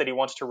difficult that he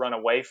wants to run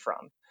away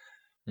from.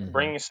 Mhm.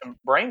 Bringing some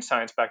brain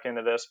science back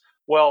into this,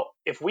 well,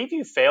 if we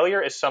view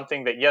failure as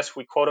something that, yes,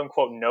 we quote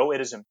unquote know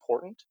it is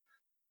important,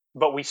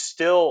 but we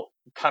still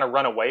kind of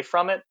run away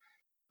from it,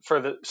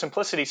 for the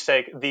simplicity's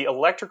sake, the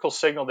electrical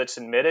signal that's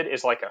emitted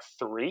is like a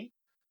 3.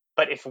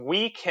 But if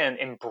we can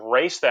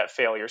embrace that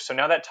failure, so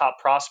now that top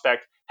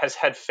prospect has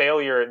had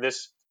failure,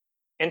 this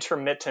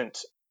intermittent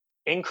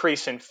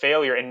increase in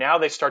failure, and now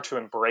they start to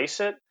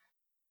embrace it,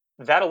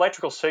 that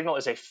electrical signal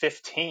is a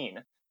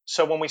 15.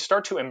 So when we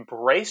start to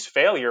embrace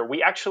failure,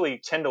 we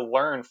actually tend to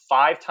learn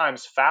 5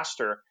 times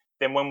faster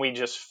than when we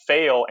just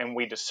fail and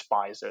we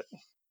despise it.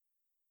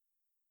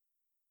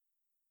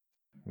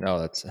 No,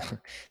 that's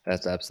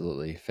that's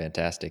absolutely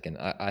fantastic, and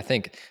I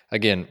think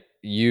again,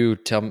 you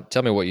tell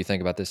me what you think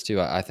about this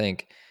too. I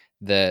think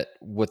that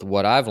with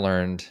what I've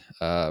learned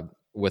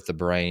with the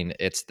brain,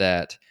 it's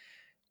that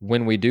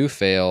when we do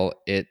fail,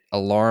 it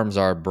alarms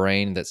our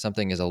brain that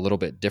something is a little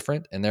bit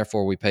different, and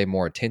therefore we pay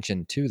more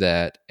attention to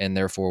that, and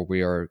therefore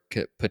we are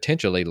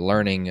potentially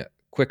learning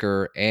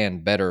quicker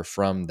and better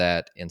from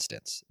that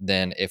instance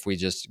than if we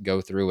just go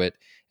through it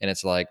and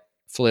it's like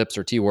flips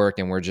or T work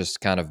and we're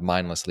just kind of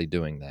mindlessly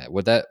doing that.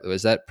 Would that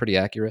is that pretty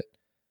accurate?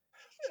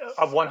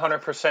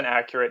 100%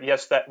 accurate.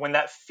 Yes, that when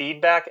that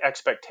feedback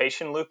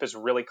expectation loop is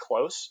really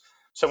close.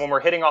 So when we're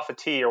hitting off a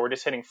tee or we're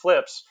just hitting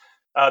flips,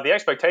 the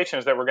expectation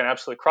is that we're going to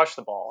absolutely crush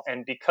the ball.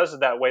 And because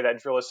of that way that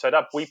drill is set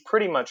up, we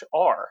pretty much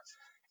are.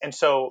 And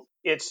so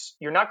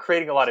you're not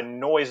creating a lot of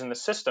noise in the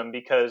system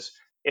because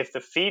if the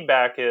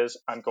feedback is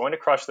I'm going to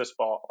crush this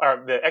ball,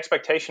 or the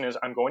expectation is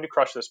I'm going to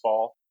crush this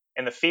ball,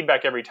 and the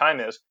feedback every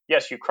time is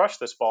yes, you crush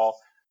this ball,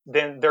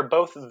 then they're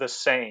both the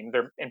same.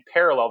 They're in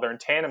parallel. They're in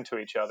tandem to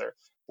each other.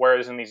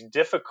 Whereas in these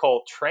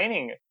difficult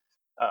training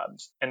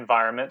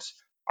environments,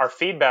 our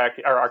feedback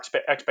or our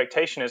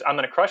expectation is I'm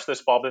going to crush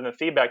this ball, but then the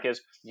feedback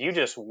is you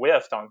just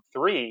whiffed on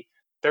 3.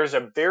 There's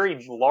a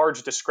very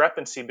large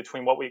discrepancy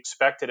between what we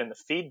expected and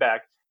the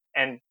feedback.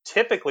 And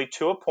typically,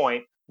 to a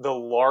point, the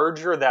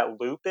larger that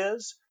loop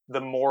is,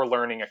 the more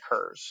learning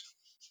occurs.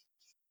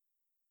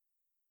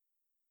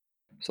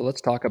 So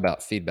let's talk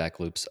about feedback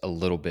loops a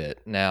little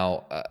bit.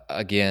 Now,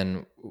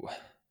 again,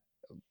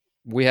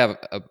 we have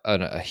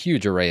a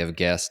huge array of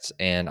guests,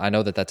 and I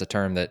know that that's a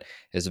term that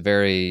is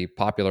very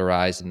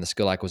popularized in the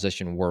skill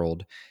acquisition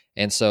world.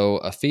 And so,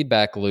 a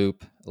feedback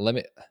loop. Let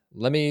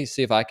me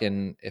see if I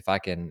can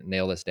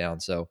nail this down.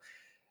 So,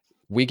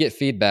 we get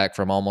feedback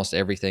from almost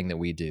everything that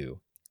we do,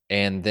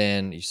 and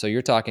then so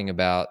you're talking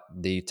about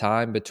the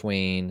time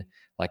between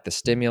like the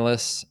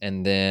stimulus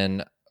and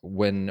then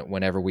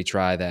whenever we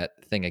try that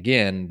thing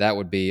again, that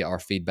would be our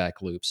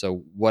feedback loop.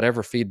 So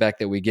whatever feedback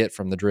that we get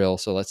from the drill,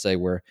 so let's say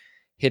we're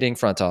hitting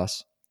front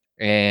toss,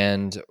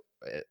 and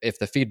if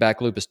the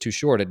feedback loop is too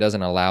short, it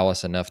doesn't allow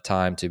us enough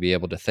time to be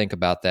able to think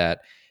about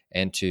that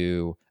and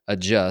to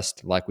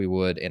adjust like we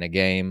would in a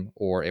game,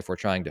 or if we're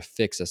trying to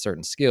fix a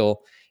certain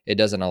skill, it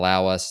doesn't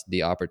allow us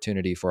the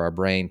opportunity for our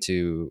brain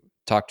to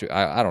talk to,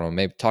 I don't know,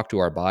 maybe talk to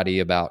our body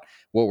about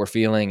what we're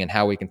feeling and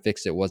how we can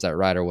fix it. Was that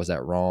right or was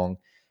that wrong?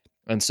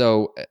 And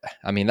so,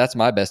 I mean, that's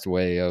my best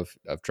way of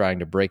trying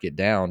to break it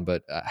down.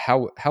 But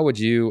how would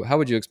you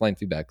explain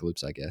feedback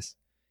loops? I guess.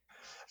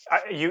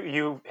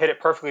 You hit it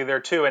perfectly there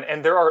too,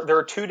 and there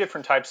are two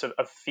different types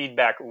of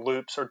feedback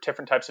loops or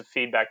different types of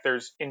feedback.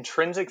 There's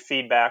intrinsic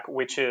feedback,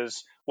 which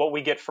is what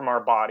we get from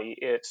our body.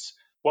 It's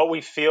what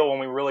we feel when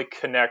we really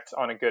connect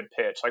on a good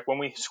pitch, like when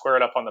we square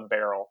it up on the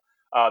barrel.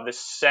 The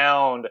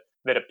sound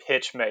that a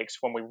pitch makes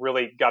when we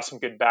really got some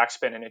good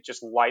backspin and it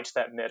just lights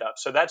that mid up.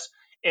 So that's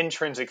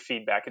intrinsic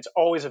feedback. It's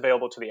always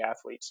available to the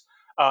athletes.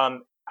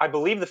 I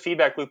believe the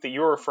feedback loop that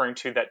you're referring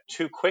to, that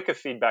too quick a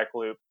feedback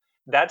loop,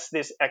 that's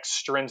this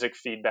extrinsic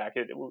feedback,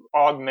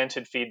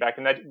 augmented feedback,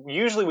 and that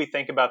usually we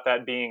think about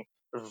that being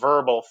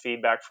verbal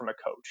feedback from a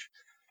coach.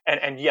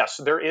 And yes,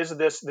 there is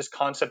this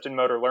concept in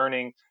motor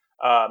learning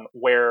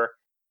where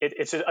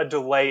it's a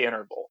delay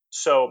interval.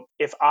 So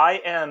if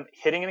I am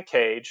hitting in a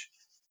cage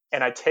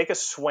and I take a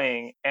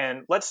swing,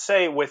 and let's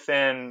say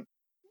within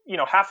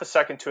half a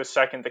second to a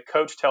second, the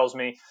coach tells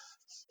me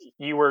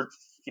you're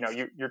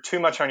too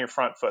much on your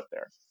front foot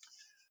there.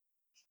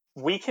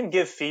 We can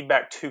give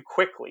feedback too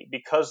quickly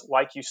because,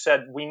 like you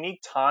said, we need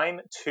time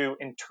to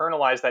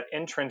internalize that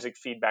intrinsic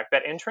feedback.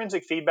 That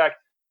intrinsic feedback,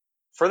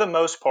 for the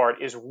most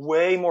part, is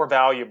way more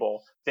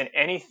valuable than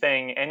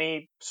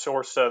any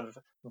source of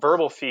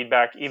verbal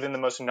feedback even the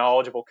most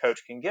knowledgeable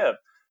coach can give.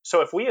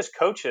 So if we as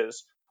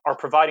coaches are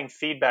providing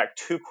feedback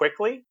too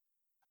quickly,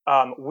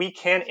 we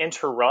can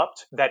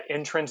interrupt that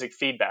intrinsic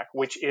feedback,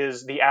 which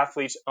is the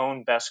athlete's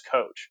own best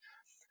coach.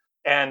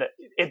 And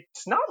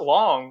it's not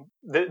long.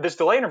 This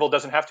delay interval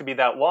doesn't have to be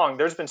that long.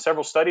 There's been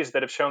several studies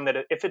that have shown that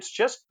if it's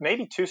just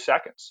maybe 2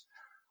 seconds,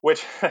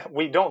 which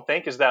we don't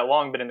think is that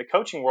long, but in the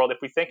coaching world, if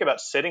we think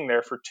about sitting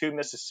there for 2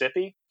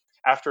 Mississippi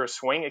after a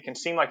swing, it can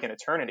seem like an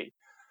eternity.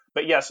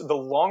 But yes, the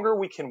longer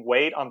we can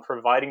wait on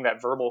providing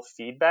that verbal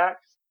feedback,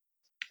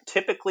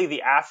 typically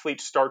the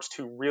athlete starts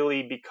to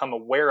really become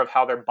aware of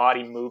how their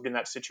body moved in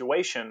that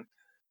situation.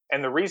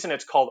 And the reason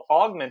it's called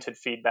augmented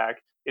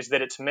feedback is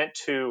that it's meant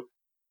to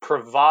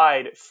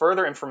provide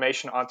further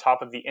information on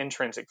top of the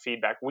intrinsic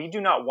feedback. We do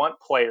not want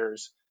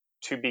players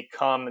to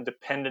become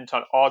dependent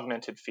on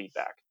augmented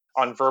feedback,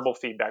 on verbal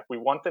feedback. We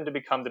want them to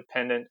become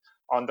dependent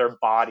on their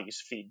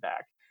body's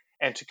feedback.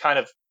 And to kind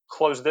of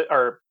close the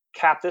or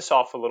cap this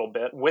off a little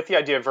bit with the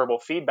idea of verbal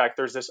feedback,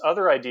 there's this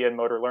other idea in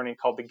motor learning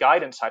called the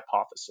guidance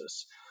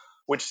hypothesis,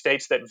 which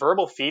states that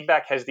verbal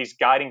feedback has these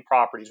guiding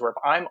properties where if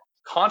I'm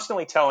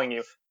constantly telling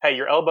you, hey,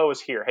 your elbow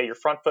was here, hey, your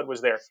front foot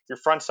was there, your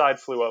front side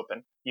flew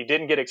open, you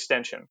didn't get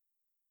extension.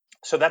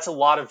 So that's a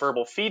lot of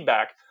verbal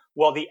feedback.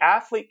 Well, the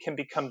athlete can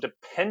become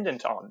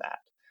dependent on that.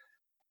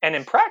 And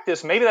in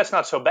practice, maybe that's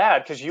not so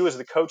bad because you as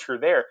the coach are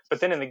there.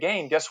 But then in the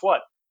game, guess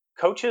what?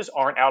 Coaches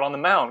aren't out on the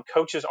mound.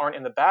 Coaches aren't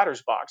in the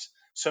batter's box.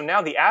 So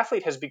now the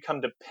athlete has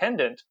become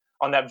dependent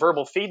on that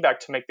verbal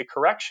feedback to make the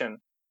correction,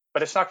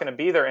 but it's not going to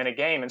be there in a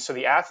game. And so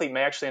the athlete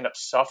may actually end up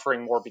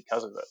suffering more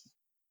because of it.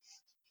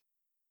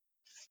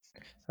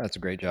 That's a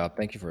great job.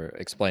 Thank you for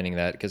explaining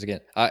that. Because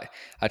again,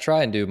 I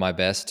try and do my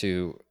best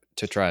to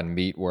try and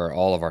meet where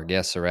all of our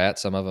guests are at.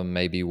 Some of them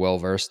may be well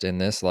versed in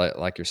this,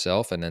 like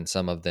yourself, and then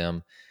some of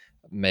them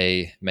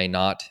may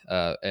not.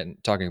 And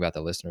talking about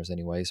the listeners,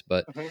 anyways,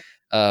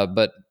 Mm-hmm.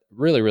 but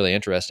really really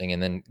interesting.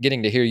 And then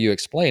getting to hear you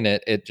explain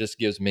it, it just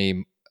gives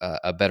me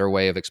a better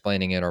way of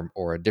explaining it,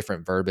 or a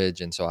different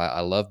verbiage. And so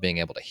I love being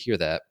able to hear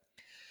that.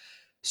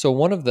 So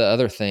one of the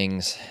other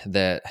things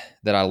that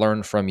I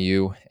learned from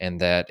you, and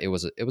that it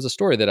was a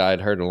story that I had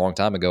heard a long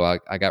time ago.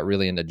 I got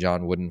really into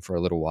John Wooden for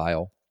a little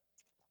while,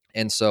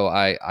 and so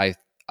I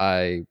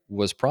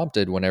was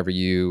prompted whenever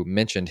you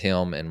mentioned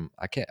him, and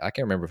I can't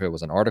remember if it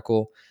was an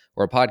article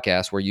or a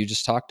podcast where you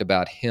just talked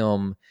about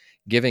him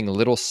giving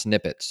little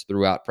snippets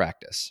throughout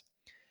practice.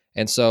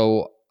 And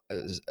so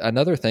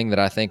another thing that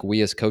I think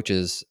we as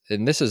coaches,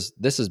 and this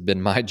has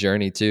been my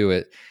journey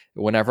too.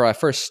 Whenever I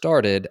first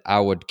started, I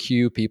would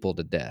cue people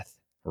to death,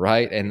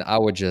 right? And I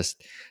would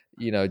just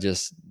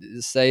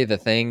say the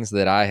things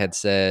that I had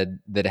said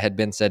that had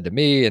been said to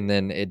me, and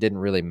then it didn't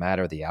really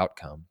matter the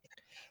outcome.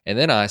 And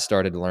then I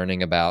started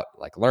learning about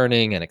like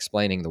learning and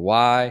explaining the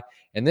why.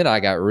 And then I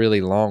got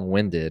really long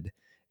winded,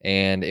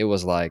 and it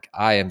was like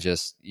I am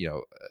just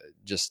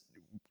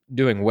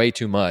doing way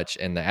too much,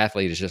 and the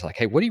athlete is just like,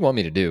 hey, what do you want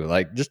me to do?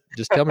 Like just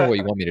tell me what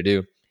you want me to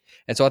do.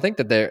 And so I think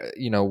that there,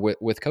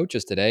 with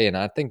coaches today, and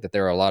I think that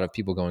there are a lot of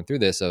people going through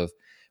this of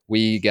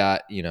we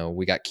got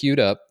queued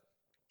up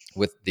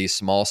with these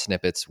small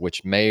snippets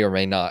which may or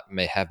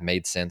may have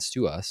made sense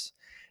to us,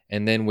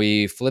 and then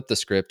we flip the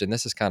script, and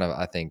this is kind of,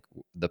 I think,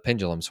 the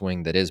pendulum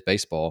swing that is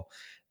baseball.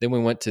 Then we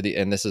went to the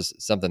and this is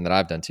something that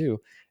I've done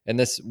too, and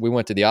this we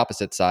went to the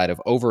opposite side of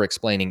over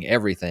explaining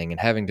everything and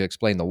having to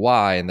explain the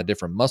why and the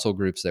different muscle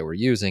groups that we're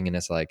using. And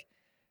it's like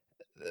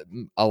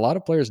a lot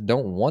of players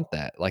don't want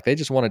that. Like they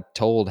just want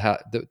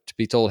to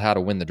be told how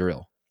to win the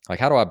drill. Like,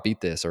 how do I beat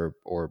this, or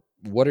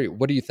what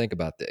do you think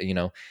about that? And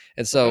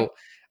Mm-hmm. so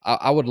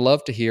I would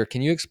love to hear.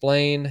 Can you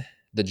explain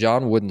the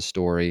John Wooden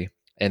story,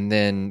 and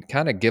then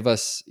kind of give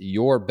us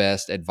your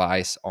best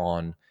advice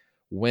on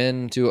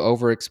when to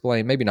over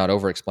explain, maybe not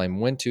over explain,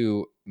 when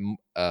to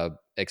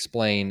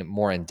explain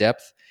more in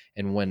depth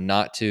and when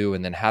not to,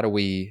 and then how do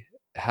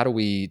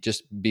we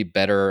just be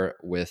better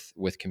with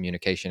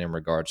communication in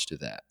regards to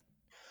that?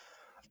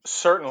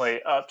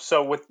 Certainly.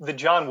 So with the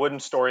John Wooden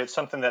story, it's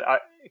something that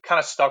it kind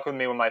of stuck with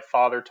me when my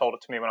father told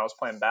it to me when I was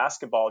playing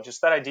basketball.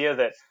 Just that idea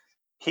that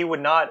he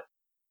would not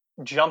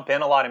jump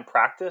in a lot in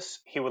practice.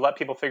 He would let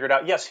people figure it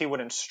out. Yes, he would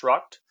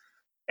instruct,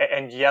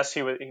 and yes,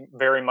 he would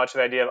very much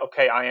the idea of,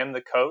 okay, I am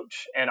the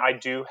coach and I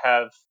do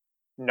have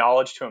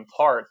knowledge to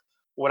impart.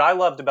 What I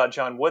loved about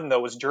John Wooden though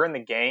was during the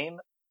game,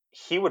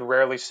 he would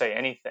rarely say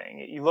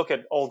anything. You look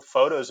at old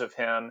photos of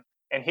him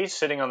and he's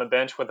sitting on the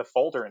bench with a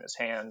folder in his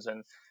hands.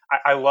 And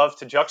I love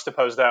to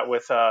juxtapose that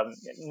with,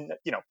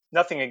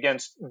 nothing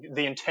against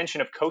the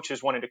intention of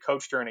coaches wanting to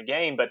coach during a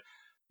game, but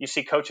you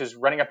see coaches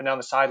running up and down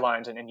the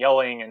sidelines and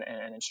yelling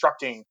and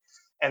instructing,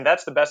 and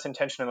that's the best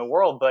intention in the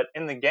world. But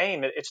in the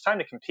game, it's time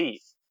to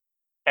compete.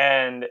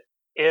 And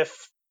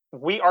if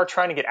we are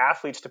trying to get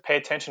athletes to pay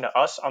attention to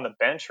us on the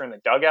bench or in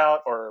the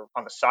dugout or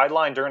on the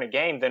sideline during a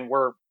game, then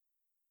we're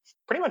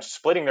pretty much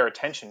splitting their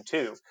attention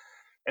too.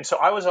 And so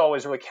I was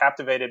always really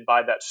captivated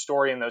by that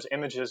story and those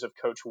images of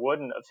Coach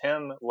Wooden, of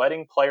him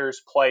letting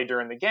players play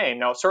during the game.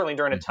 Now, certainly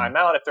during a Hmm.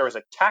 timeout, if there was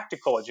a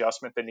tactical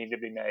adjustment that needed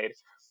to be made,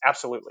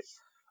 absolutely.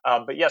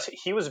 But yes,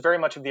 he was very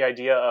much of the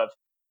idea of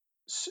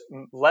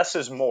less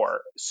is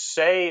more.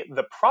 Say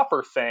the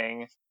proper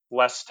thing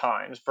less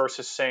times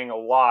versus saying a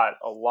lot,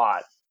 a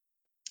lot.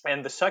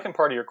 And the second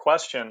part of your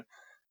question,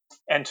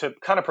 and to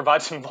kind of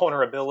provide some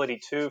vulnerability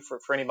too for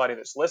anybody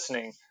that's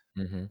listening,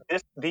 Hmm.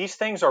 these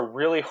things are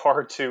really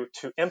hard to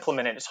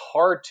implement, and it's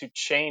hard to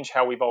change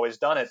how we've always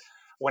done it.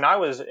 When I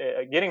was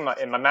getting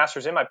my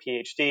master's and my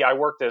PhD, I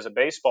worked as a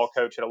baseball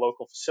coach at a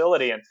local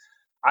facility, and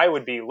I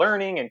would be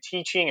learning and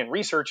teaching and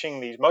researching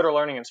these motor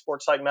learning and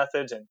sports psych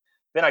methods, and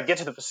then I'd get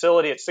to the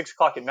facility at 6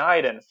 o'clock at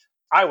night, and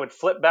I would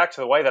flip back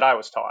to the way that I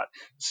was taught.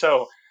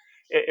 So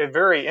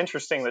very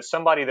interesting that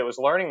somebody that was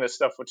learning this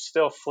stuff would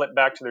still flip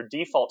back to their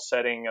default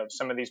setting of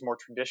some of these more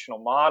traditional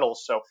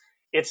models. So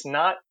it's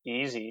not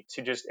easy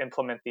to just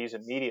implement these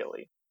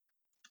immediately.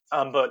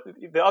 But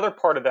the other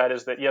part of that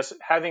is that, yes,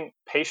 having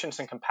patience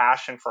and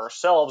compassion for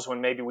ourselves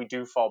when maybe we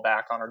do fall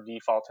back on our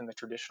default in the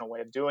traditional way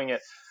of doing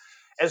it.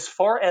 As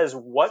far as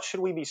what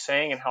should we be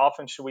saying and how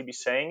often should we be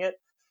saying it,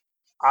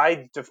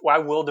 I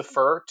will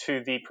defer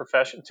to the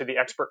profession, to the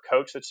expert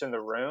coach that's in the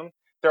room.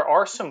 There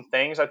are some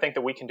things I think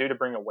that we can do to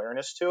bring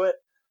awareness to it.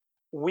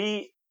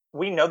 We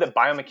know that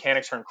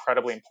biomechanics are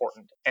incredibly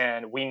important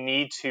and we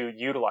need to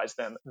utilize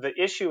them. The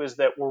issue is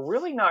that we're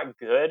really not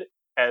good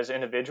as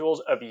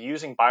individuals of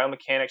using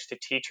biomechanics to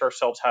teach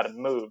ourselves how to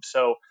move.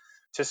 So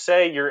to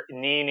say your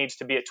knee needs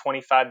to be at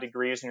 25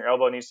 degrees and your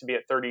elbow needs to be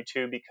at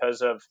 32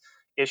 because of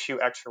issue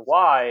X or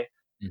Y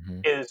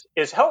Hmm.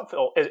 is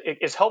helpful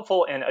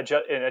in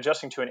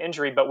adjusting to an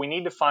injury, but we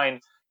need to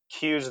find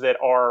cues that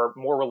are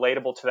more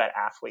relatable to that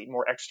athlete,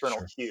 more external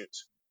Sure.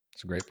 cues.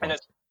 It's a great And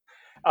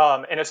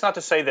point. it's not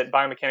to say that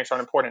biomechanics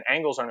aren't important,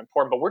 angles aren't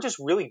important, but we're just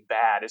really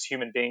bad as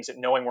human beings at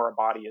knowing where our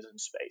body is in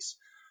space.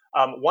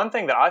 One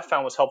thing that I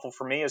found was helpful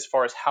for me as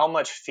far as how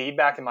much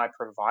feedback am I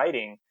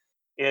providing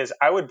is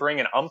I would bring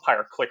an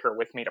umpire clicker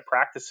with me to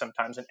practice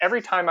sometimes. And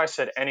every time I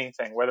said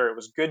anything, whether it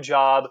was good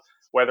job,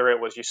 whether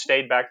it was you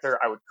stayed back there,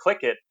 I would click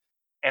it.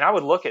 And I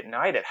would look at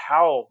night at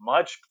how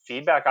much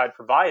feedback I'd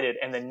provided.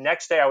 And the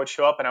next day I would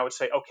show up and I would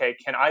say, okay,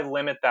 can I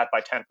limit that by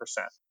 10%?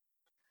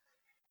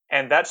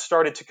 And that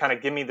started to kind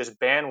of give me this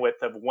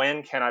bandwidth of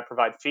when can I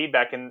provide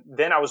feedback. And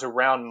then I was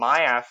around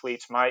my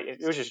athletes,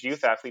 it was just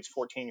youth athletes,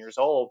 14 years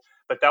old,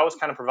 but that was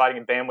kind of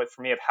providing a bandwidth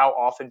for me of how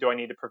often do I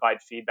need to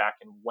provide feedback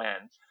and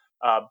when.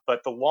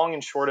 But the long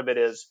and short of it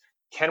is,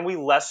 can we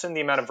lessen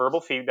the amount of verbal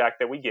feedback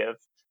that we give?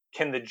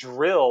 Can the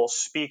drill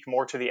speak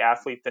more to the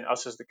athlete than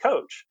us as the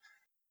coach?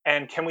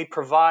 And can we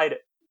provide,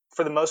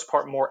 for the most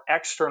part, more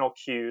external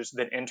cues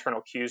than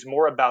internal cues,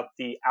 more about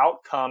the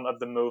outcome of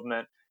the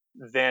movement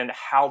than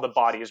how the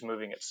body is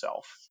moving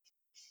itself?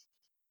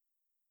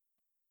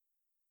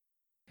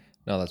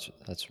 No,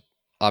 that's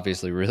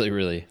obviously really,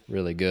 really,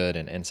 really good,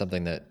 and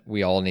something that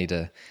we all need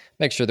to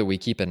make sure that we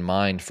keep in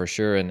mind for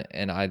sure.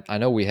 And I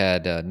know we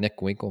had Nick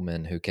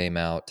Winkelman who came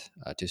out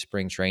to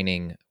spring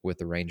training with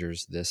the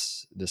Rangers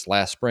this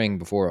last spring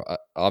before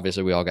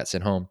obviously we all got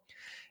sent home,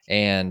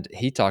 and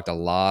he talked a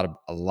lot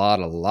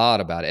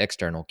about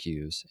external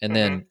cues. And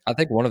Mm-hmm. then I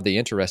think one of the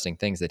interesting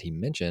things that he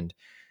mentioned,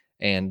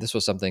 and this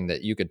was something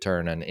that you could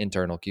turn an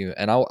internal cue,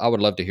 and I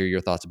would love to hear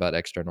your thoughts about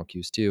external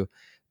cues too.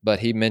 But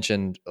he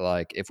mentioned,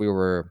 like, if we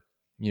were,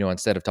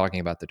 instead of talking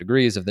about the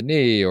degrees of the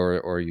knee,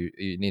 or you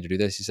need to do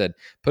this, he said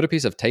put a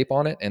piece of tape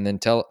on it and then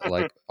tell,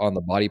 like, on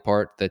the body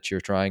part that you're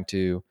trying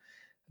to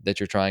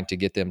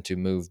get them to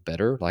move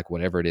better, like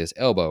whatever it is,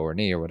 elbow or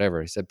knee or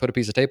whatever. He said, put a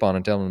piece of tape on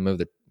and tell them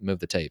to move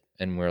the tape.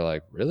 And we're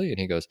like, really? And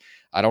he goes,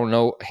 I don't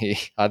know.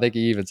 I think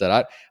he even said,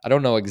 I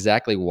don't know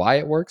exactly why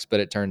it works,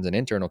 but it turns an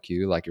internal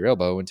cue like your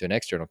elbow into an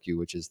external cue,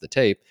 which is the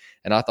tape.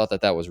 And I thought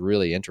that was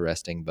really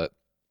interesting, but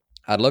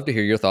I'd love to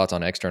hear your thoughts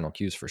on external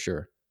cues for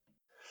sure.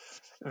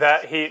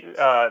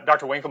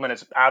 Dr. Winkleman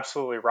is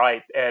absolutely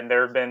right, and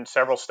there have been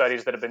several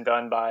studies that have been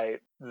done by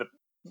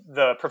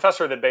the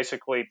professor that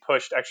basically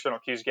pushed external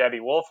cues, Gabby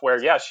Wolf, where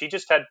she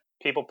just had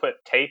people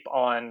put tape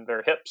on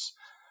their hips,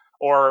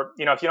 or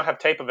if you don't have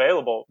tape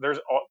available,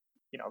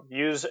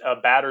 use a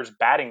batter's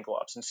batting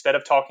gloves instead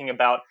of talking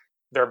about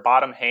their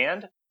bottom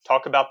hand.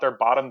 Talk about their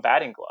bottom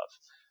batting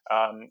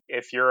glove.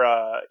 If you're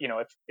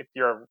if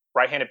you're a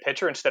right-handed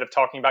pitcher, instead of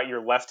talking about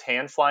your left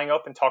hand flying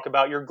open, talk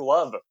about your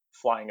glove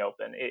flying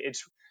open.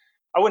 It's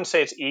I wouldn't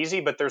say it's easy,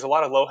 but there's a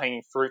lot of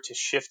low-hanging fruit to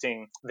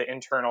shifting the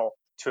internal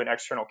to an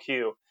external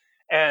cue.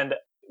 And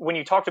when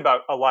you talked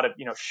about a lot of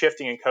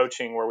shifting and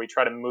coaching, where we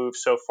try to move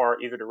so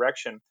far either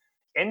direction,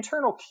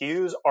 internal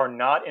cues are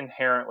not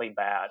inherently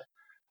bad.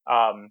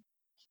 Um,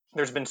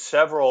 there's been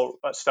several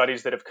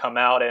studies that have come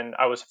out, and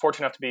I was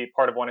fortunate enough to be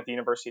part of one at the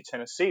University of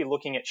Tennessee,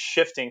 looking at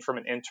shifting from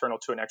an internal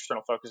to an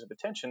external focus of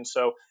attention.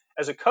 So,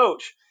 as a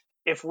coach,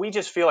 if we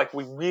just feel like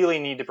we really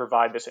need to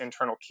provide this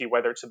internal cue,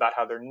 whether it's about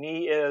how their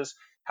knee is,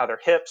 how their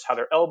hips, how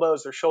their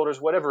elbows, their shoulders,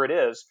 whatever it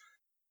is,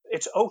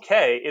 it's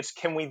okay. It's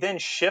can we then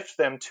shift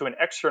them to an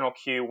external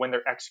cue when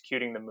they're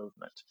executing the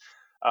movement?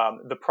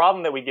 The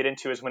problem that we get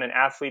into is when an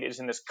athlete is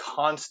in this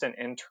constant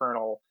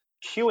internal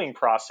cueing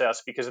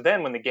process, because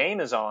then when the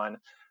game is on,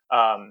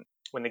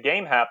 when the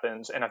game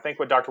happens, and I think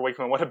what Dr.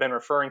 Wakeman would have been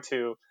referring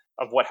to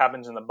of what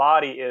happens in the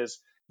body is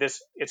this,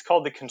 it's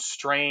called the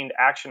constrained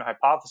action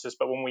hypothesis.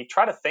 But when we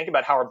try to think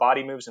about how our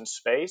body moves in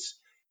space,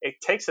 it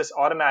takes this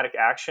automatic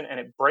action and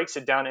it breaks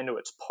it down into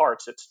its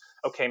parts. It's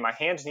okay, my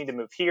hands need to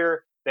move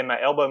here, then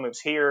my elbow moves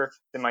here,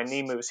 then my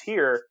knee moves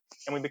here,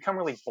 and we become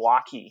really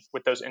blocky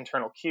with those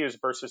internal cues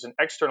versus an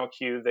external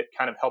cue that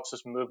kind of helps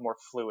us move more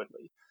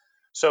fluidly.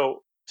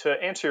 So to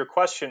answer your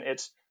question,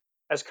 it's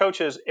as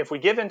coaches, if we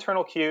give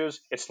internal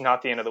cues, it's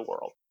not the end of the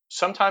world.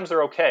 Sometimes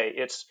they're okay.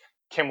 It's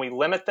can we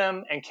limit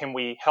them and can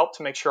we help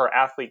to make sure our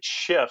athletes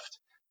shift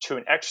to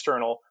an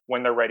external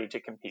when they're ready to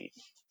compete?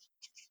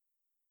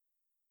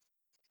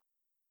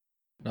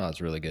 No,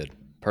 it's really good.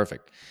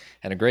 Perfect.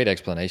 And a great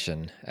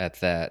explanation at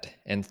that.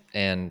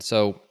 And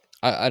so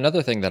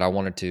another thing that I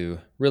wanted to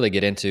really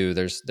get into,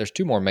 there's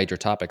two more major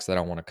topics that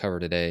I want to cover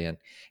today.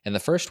 And the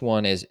first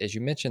one is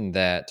you mentioned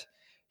that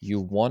you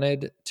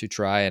wanted to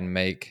try and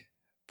make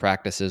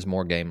practices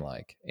more game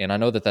like. And I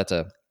know that that's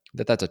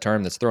a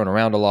term that's thrown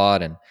around a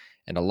lot, and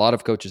a lot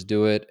of coaches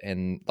do it.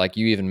 And like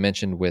you even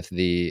mentioned with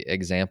the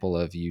example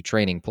of you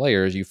training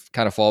players, you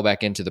kind of fall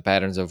back into the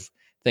patterns of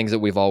things that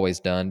we've always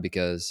done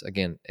because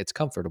again, it's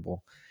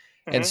comfortable.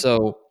 And Mm-hmm.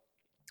 so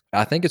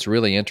I think it's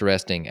really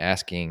interesting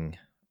asking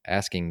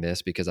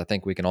this because I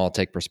think we can all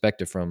take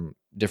perspective from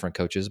different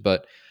coaches,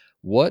 but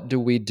what do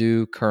we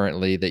do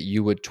currently that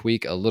you would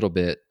tweak a little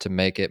bit to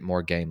make it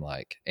more game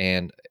like?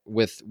 And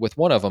with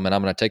one of them, and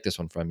I'm going to take this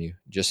one from you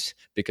just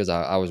because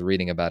I was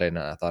reading about it and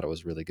I thought it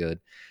was really good,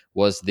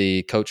 was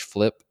the coach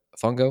flip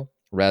fungo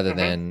rather Mm-hmm.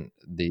 than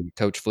the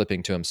coach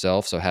flipping to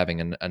himself. So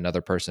having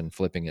another person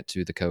flipping it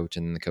to the coach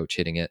and the coach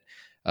hitting it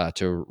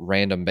to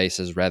random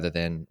bases rather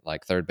than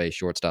like third base,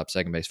 shortstop,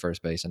 second base,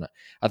 first base. And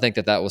I think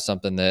that was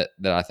something that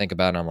I think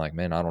about and I'm like,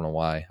 man, I don't know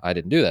why I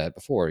didn't do that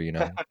before,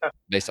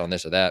 based on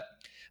this or that.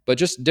 But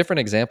just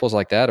different examples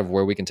like that of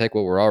where we can take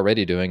what we're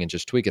already doing and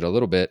just tweak it a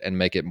little bit and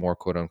make it more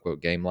quote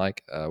unquote game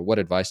like. What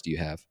advice do you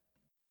have?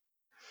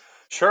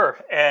 Sure.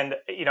 And,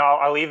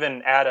 I'll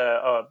even add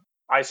a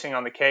icing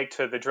on the cake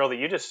to the drill that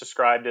you just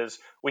described is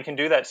we can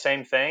do that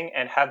same thing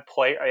and have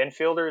play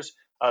infielders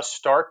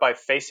start by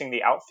facing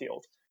the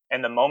outfield.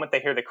 And the moment they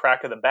hear the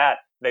crack of the bat,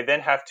 they then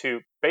have to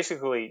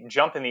basically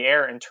jump in the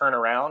air and turn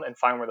around and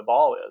find where the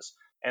ball is.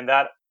 And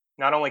that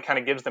not only kind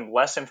of gives them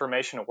less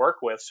information to work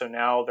with, so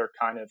now they're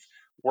kind of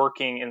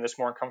working in this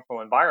more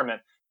uncomfortable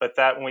environment, but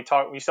that when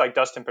we see like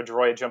Dustin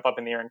Pedroia jump up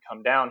in the air and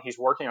come down, he's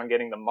working on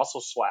getting the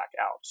muscle slack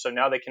out. So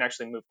now they can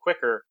actually move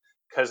quicker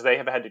because they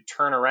have had to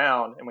turn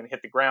around, and when they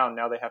hit the ground,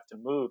 now they have to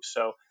move.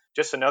 So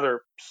just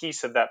another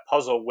piece of that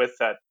puzzle with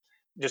that,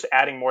 just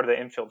adding more to the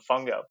infield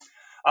fungo.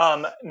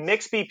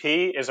 Mix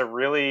BP is a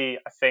really,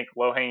 I think,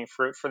 low hanging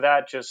fruit for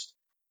that.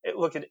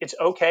 It's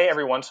okay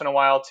every once in a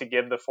while to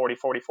give the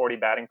 40-40-40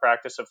 batting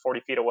practice of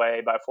 40 feet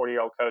away by a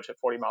 40-year-old coach at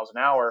 40 miles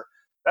an hour.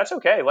 That's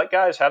okay. Let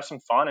guys have some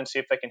fun and see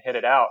if they can hit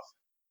it out.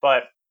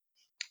 But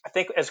I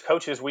think as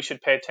coaches, we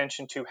should pay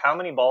attention to how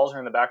many balls are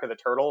in the back of the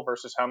turtle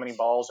versus how many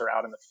balls are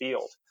out in the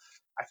field.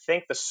 I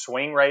think the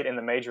swing rate in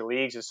the major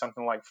leagues is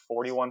something like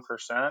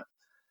 41%.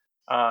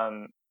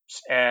 Um,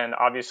 and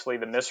obviously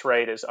the miss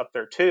rate is up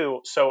there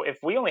too. So if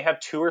we only have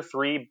two or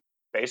three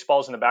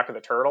baseballs in the back of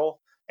the turtle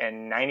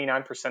and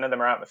 99% of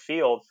them are out in the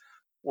field,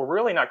 we're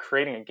really not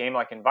creating a game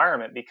like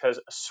environment because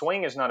a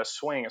swing is not a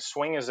swing. A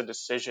swing is a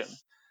decision.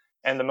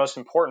 And the most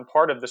important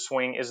part of the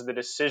swing is the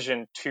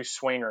decision to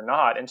swing or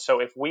not. And so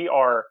if we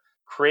are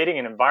creating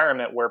an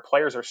environment where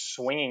players are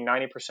swinging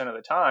 90% of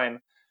the time,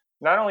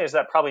 not only is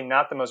that probably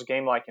not the most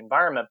game like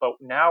environment, but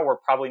now we're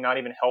probably not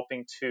even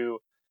helping to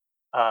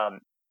um,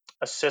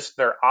 assist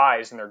their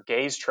eyes and their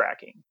gaze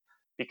tracking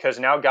because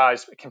now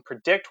guys can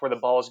predict where the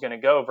ball is going to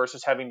go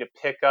versus having to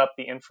pick up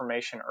the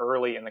information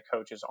early in the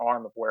coach's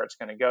arm of where it's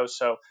going to go.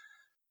 So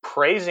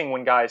praising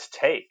when guys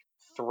take,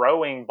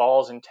 throwing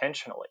balls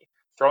intentionally,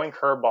 throwing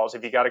curveballs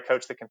if you got a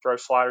coach that can throw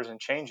sliders and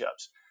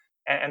changeups.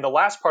 And the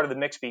last part of the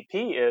mixed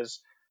BP is,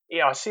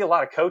 I see a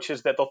lot of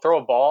coaches that they'll throw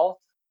a ball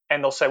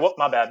and they'll say, "Whoop,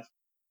 my bad."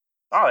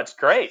 Oh, that's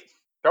great.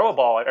 Throw a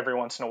ball every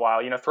once in a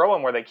while. Throw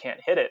them where they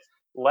can't hit it.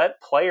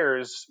 Let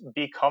players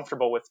be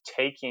comfortable with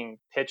taking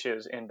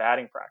pitches in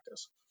batting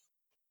practice.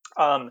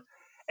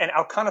 And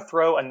I'll kind of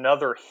throw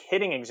another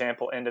hitting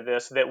example into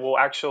this that will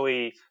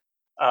actually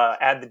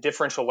add the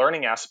differential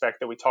learning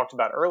aspect that we talked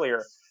about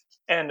earlier.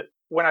 And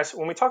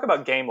when we talk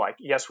about game like,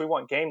 yes, we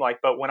want game like,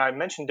 but when I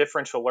mention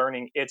differential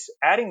learning, it's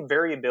adding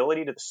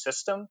variability to the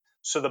system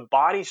so the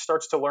body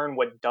starts to learn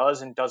what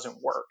does and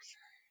doesn't work.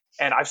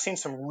 And I've seen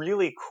some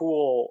really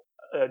cool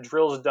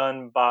drills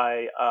done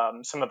by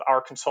some of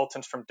our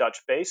consultants from Dutch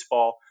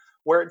baseball,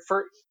 where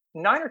for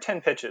 9 or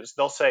 10 pitches,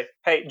 they'll say,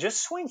 "Hey,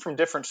 just swing from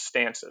different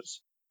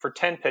stances for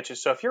 10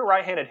 pitches." So if you're a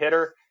right-handed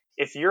hitter,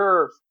 if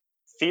your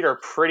feet are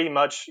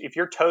if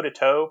you're toe to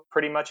toe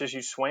pretty much as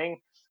you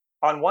swing,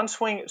 on one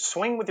swing,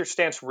 swing with your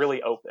stance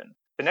really open.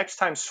 The next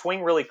time,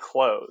 swing really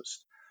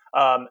closed.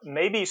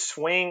 Maybe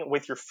swing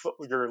with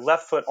your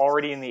left foot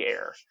already in the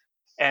air.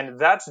 And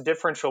that's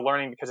differential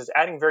learning because it's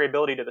adding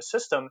variability to the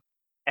system.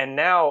 And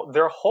now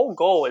their whole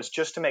goal is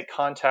just to make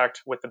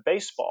contact with the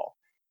baseball.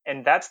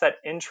 And that's that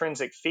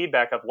intrinsic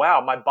feedback of,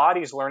 wow, my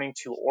body's learning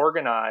to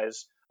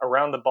organize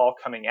around the ball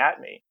coming at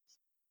me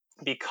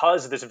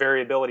because this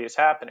variability is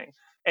happening.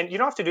 And you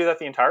don't have to do that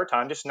the entire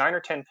time, just 9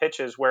 or 10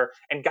 pitches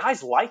and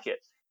guys like it.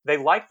 They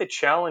like the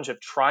challenge of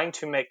trying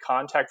to make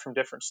contact from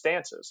different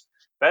stances.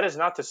 That is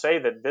not to say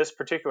that this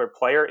particular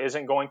player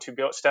isn't going to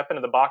go step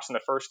into the box in the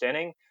first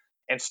inning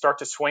and start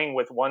to swing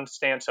with one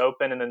stance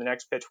open and then the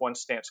next pitch one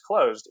stance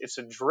closed. It's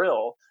a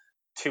drill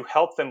to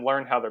help them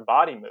learn how their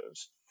body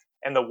moves.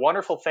 And the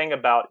wonderful thing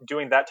about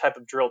doing that type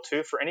of drill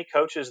too, for any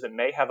coaches that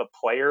may have a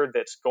player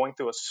that's going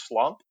through a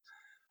slump,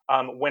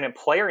 when a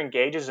player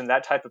engages in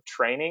that type of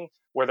training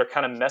where they're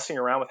kind of messing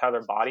around with how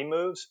their body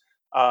moves,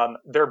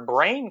 their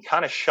brain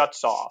kind of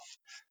shuts off.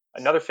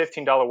 Another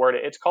 $15 word,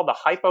 it's called the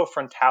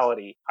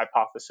hypofrontality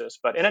hypothesis.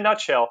 But in a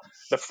nutshell,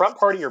 the front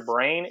part of your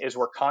brain is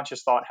where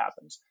conscious thought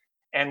happens.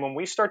 And when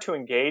we start to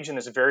engage in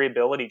this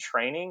variability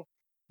training,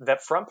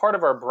 that front part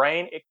of our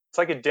brain, it's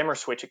like a dimmer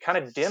switch. It kind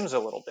of dims a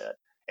little bit.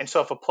 And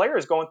so if a player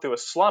is going through a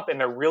slump and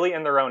they're really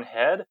in their own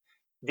head,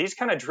 these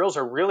kind of drills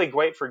are really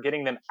great for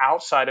getting them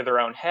outside of their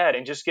own head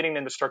and just getting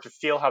them to start to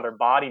feel how their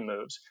body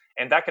moves.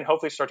 And that can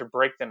hopefully start to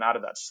break them out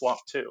of that slump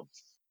too.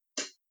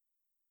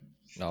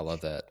 I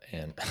love that,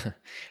 and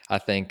I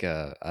think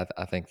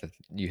I think that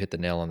you hit the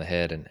nail on the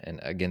head. And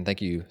again,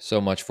 thank you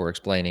so much for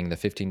explaining the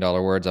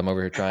 $15 words. I'm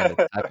over here trying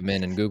to type them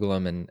in and Google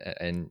them,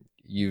 and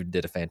you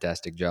did a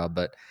fantastic job.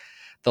 But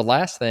the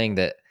last thing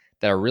that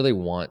I really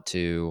want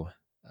to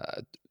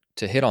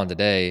hit on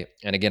today,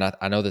 and again,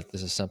 I know that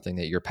this is something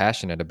that you're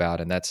passionate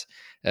about, and that's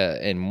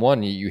and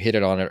one, you hit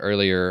it on it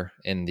earlier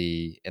in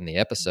the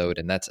episode,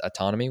 and that's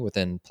autonomy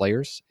within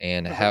players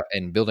and how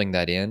and building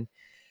that in.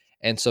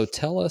 And so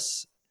tell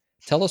us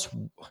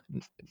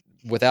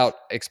without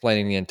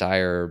explaining the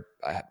entire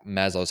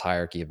Maslow's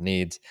hierarchy of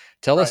needs,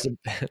 tell Right. us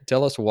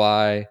tell us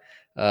why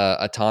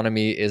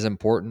autonomy is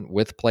important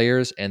with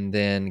players, and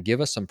then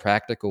give us some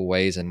practical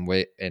ways in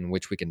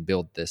which we can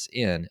build this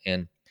in.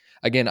 And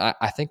again,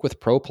 I think with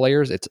pro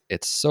players,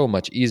 it's so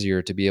much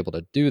easier to be able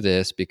to do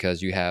this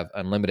because you have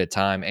unlimited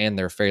time and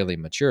they're fairly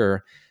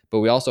mature. But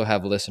we also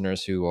have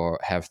listeners who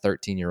have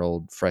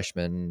 13-year-old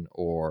freshmen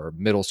or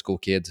middle school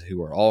kids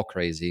who are all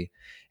crazy.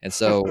 And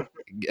so,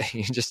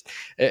 you just,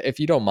 if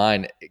you don't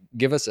mind,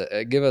 give us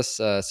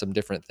some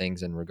different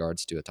things in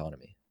regards to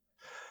autonomy.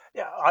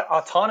 Yeah,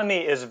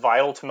 autonomy is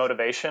vital to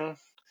motivation.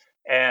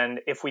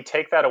 And if we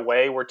take that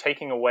away, we're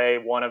taking away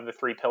one of the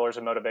 3 pillars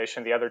of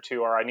motivation. The other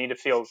 2 are I need to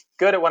feel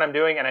good at what I'm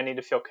doing and I need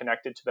to feel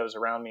connected to those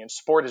around me. And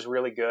sport is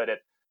really good at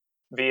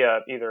via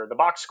either the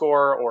box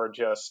score or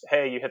just,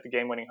 hey, you hit the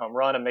game winning home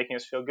run and making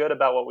us feel good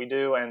about what we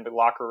do, and the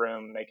locker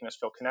room making us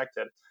feel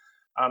connected.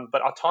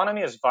 But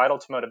autonomy is vital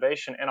to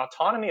motivation, and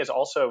autonomy is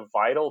also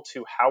vital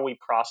to how we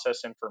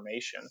process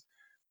information.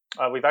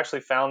 We've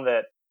actually found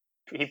that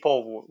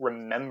people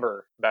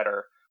remember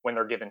better when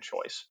they're given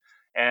choice.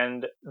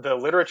 And the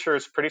literature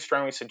is pretty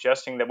strongly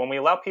suggesting that when we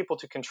allow people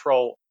to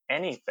control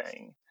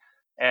anything,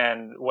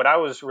 and what I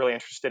was really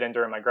interested in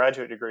during my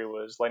graduate degree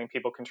was letting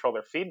people control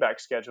their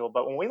feedback schedule.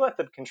 But when we let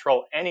them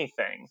control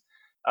anything,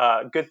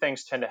 good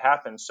things tend to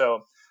happen.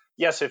 So,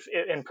 yes, if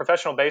in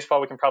professional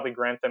baseball, we can probably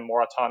grant them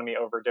more autonomy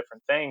over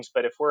different things.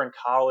 But if we're in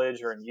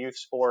college or in youth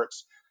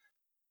sports,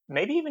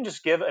 maybe even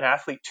just give an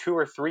athlete 2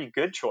 or 3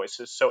 good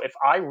choices. So if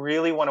I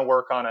really want to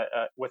work on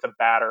with a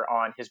batter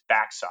on his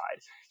backside,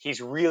 he's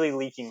really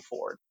leaking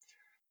forward.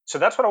 So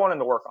that's what I want him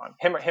to work on,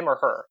 him or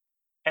her.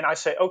 And I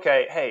say,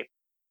 okay, hey,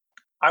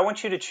 I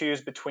want you to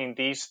choose between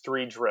these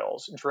 3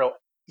 drills, drill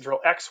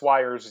X,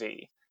 Y, or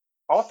Z.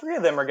 All 3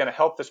 of them are going to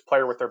help this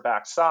player with their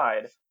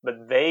backside,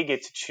 but they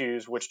get to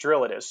choose which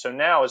drill it is. So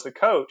now as the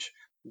coach,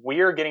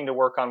 we're getting to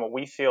work on what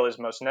we feel is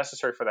most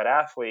necessary for that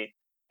athlete.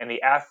 And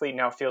the athlete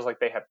now feels like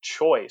they have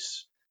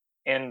choice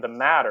in the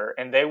matter,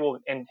 and they will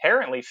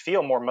inherently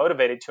feel more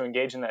motivated to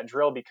engage in that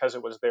drill because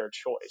it was their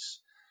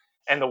choice.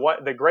 And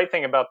the great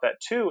thing about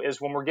that too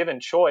is when we're given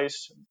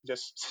choice,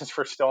 just since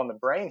we're still in the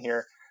brain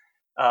here,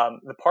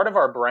 the part of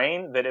our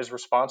brain that is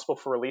responsible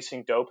for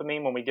releasing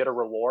dopamine when we get a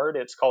reward,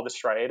 it's called the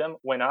striatum.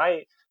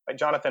 Like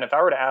Jonathan, if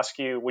I were to ask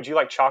you, would you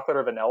like chocolate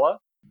or vanilla?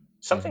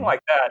 Something Hmm.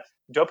 like that,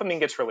 dopamine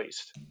gets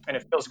released and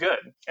it feels good.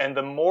 And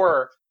the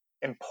more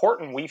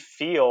important we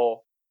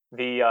feel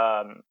the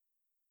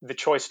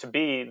choice to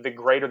be, the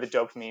greater the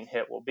dopamine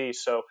hit will be.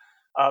 So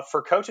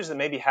for coaches that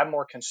maybe have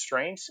more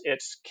constraints,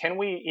 it's can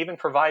we even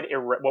provide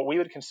what we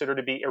would consider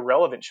to be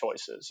irrelevant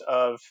choices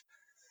of,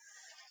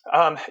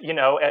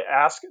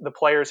 ask the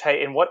players,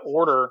 hey, in what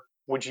order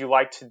would you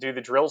like to do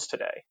the drills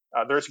today?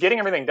 There's getting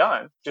everything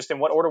done. Just in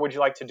what order would you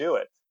like to do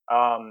it?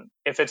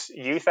 If it's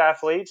youth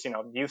athletes,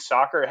 youth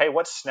soccer, hey,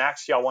 what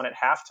snacks y'all want at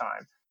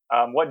halftime?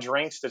 What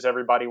drinks does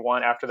everybody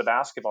want after the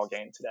basketball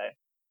game today?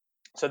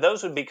 So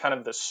those would be kind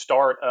of the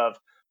start of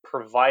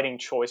providing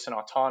choice and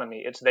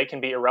autonomy. They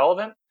can be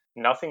irrelevant,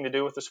 nothing to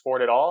do with the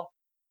sport at all.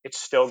 It's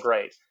still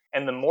great.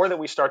 And the more that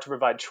we start to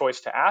provide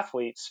choice to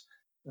athletes,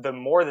 the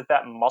more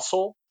that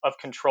muscle of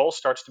control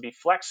starts to be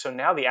flexed. So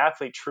now the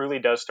athlete truly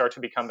does start to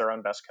become their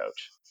own best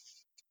coach.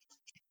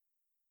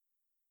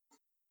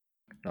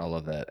 I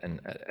love that.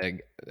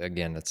 And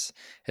again, it's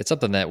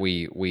something that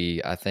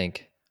we I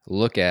think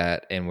look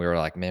at and we're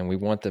like, man, we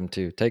want them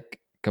to take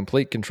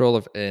complete control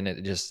of, and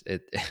it's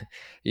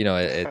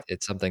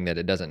something that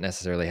it doesn't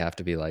necessarily have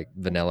to be like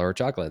vanilla or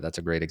chocolate. That's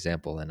a great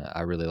example, and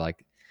I really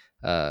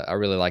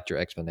liked your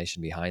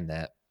explanation behind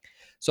that.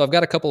 So I've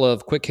got a couple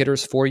of quick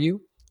hitters for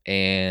you,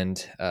 and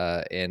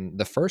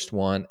the first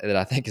one that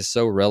I think is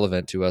so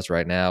relevant to us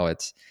right now,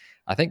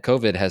 I think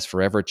COVID has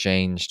forever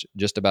changed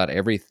just about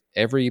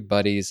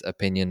everybody's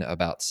opinion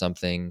about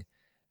something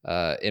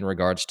in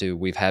regards to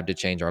we've had to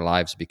change our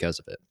lives because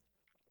of it.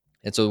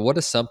 And so, what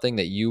is something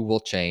that you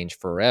will change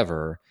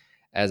forever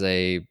as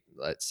a,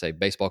 let's say,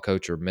 baseball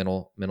coach or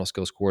mental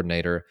skills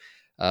coordinator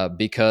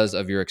because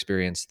of your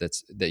experience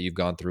that you've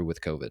gone through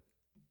with COVID?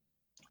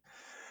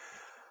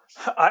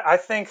 I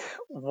think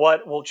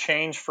what will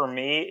change for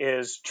me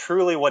is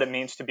truly what it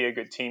means to be a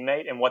good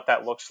teammate and what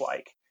that looks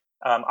like.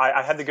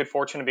 I had the good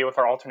fortune to be with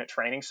our alternate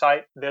training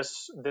site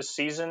this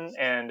season,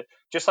 and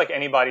just like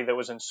anybody that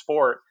was in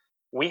sport,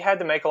 we had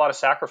to make a lot of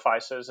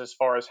sacrifices as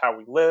far as how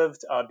we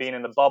lived, being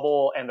in the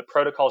bubble, and the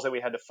protocols that we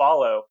had to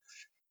follow.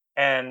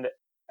 And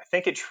I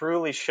think it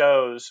truly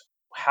shows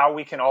how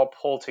we can all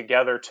pull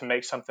together to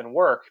make something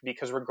work,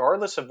 because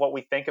regardless of what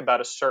we think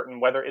about a certain,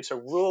 whether it's a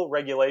rule,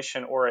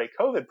 regulation, or a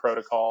COVID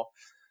protocol,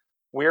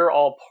 we're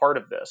all part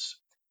of this.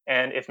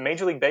 And if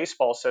Major League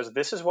Baseball says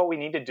this is what we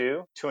need to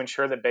do to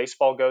ensure that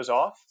baseball goes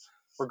off,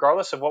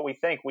 regardless of what we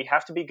think, we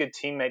have to be good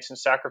teammates and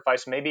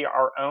sacrifice maybe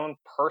our own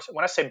person.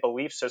 When I say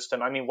belief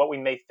system, I mean what we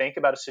may think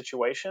about a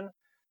situation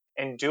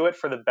and do it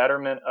for the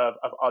betterment of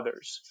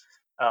others.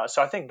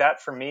 So I think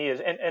that for me is,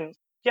 and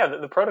yeah,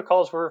 the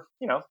protocols were,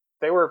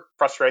 they were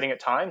frustrating at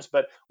times,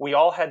 but we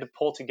all had to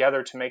pull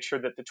together to make sure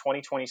that the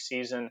 2020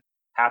 season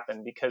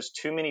happened, because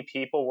too many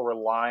people were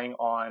relying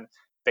on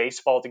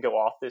baseball to go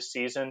off this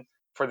season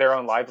for their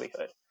own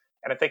livelihood.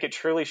 And I think it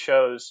truly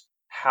shows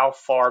how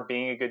far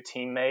being a good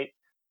teammate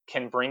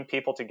can bring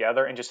people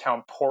together and just how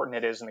important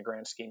it is in the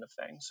grand scheme of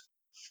things.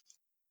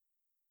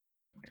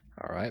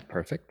 All right,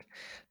 perfect.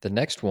 The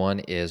next one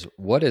is,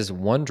 what is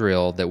one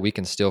drill that we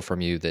can steal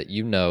from you that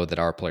you know that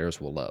our players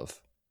will love?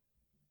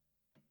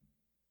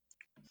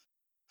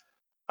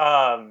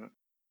 Um,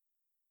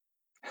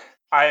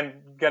 I'm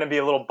going to be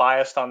a little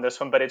biased on this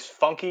one, but it's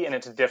funky and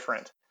it's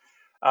different.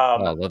 Oh,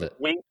 Um, I love it.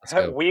 we Let's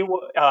go. we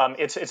will.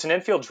 It's an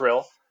infield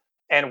drill,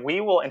 and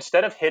we will,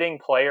 instead of hitting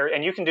player,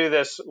 and you can do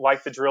this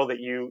like the drill that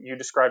you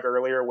described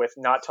earlier with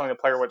not telling the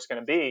player what it's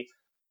going to be.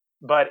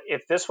 But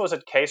if this was a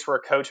case where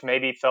a coach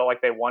maybe felt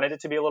like they wanted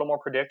it to be a little more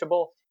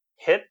predictable,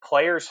 hit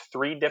players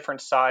three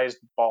different sized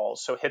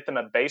balls. So hit them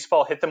a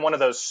baseball, hit them one of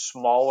those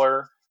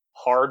smaller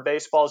hard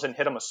baseballs, and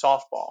hit them a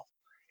softball.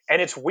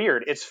 And it's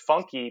weird. It's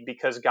funky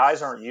because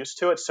guys aren't used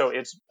to it, so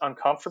it's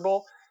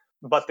uncomfortable.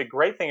 But the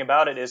great thing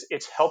about it is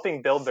it's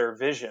helping build their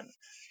vision,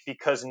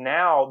 because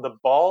now the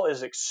ball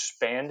is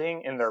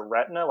expanding in their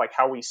retina, like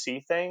how we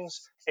see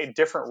things, at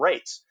different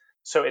rates.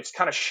 So it's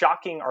kind of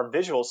shocking our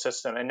visual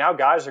system. And now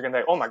guys are going to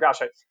think, oh my gosh,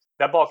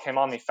 that ball came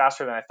on me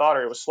faster than I thought,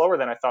 or it was slower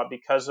than I thought,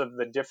 because of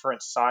the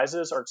different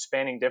sizes are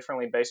expanding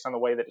differently based on the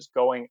way that it's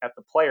going at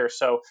the player.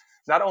 So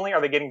not only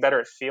are they getting better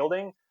at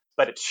fielding,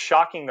 but it's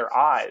shocking their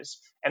eyes.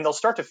 And they'll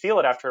start to feel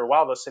it after a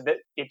while. They'll say that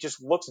it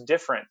just looks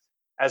different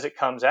as it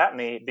comes at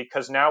me,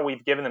 because now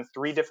we've given them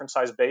three different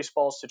size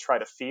baseballs to try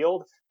to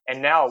field.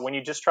 And now when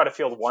you just try to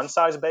field one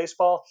size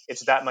baseball,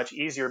 it's that much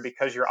easier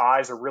because your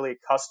eyes are really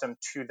accustomed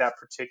to that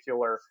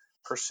particular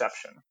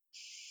perception.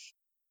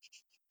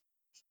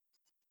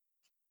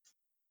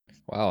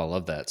 Wow, I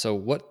love that. So,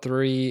 what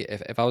three,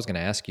 if I was going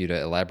to ask you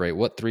to elaborate,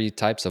 what three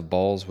types of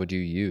balls would you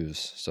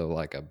use? So,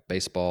 like a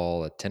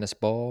baseball, a tennis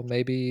ball,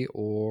 maybe,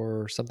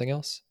 or something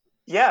else?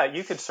 Yeah,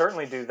 you could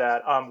certainly do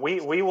that.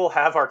 We will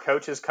have our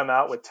coaches come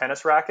out with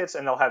tennis rackets,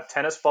 and they'll have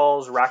tennis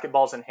balls,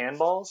 racquetballs, and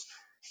handballs,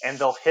 and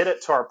they'll hit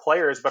it to our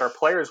players, but our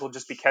players will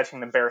just be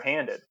catching them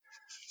barehanded.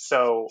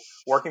 So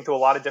working through a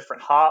lot of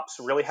different hops,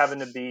 really having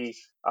to be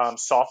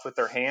soft with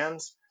their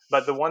hands.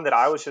 But the one that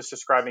I was just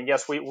describing,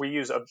 yes, we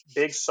use a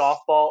big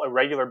softball, a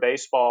regular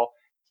baseball,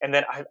 and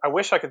then I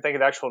wish I could think of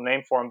the actual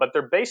name for them, but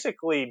they're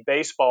basically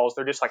baseballs.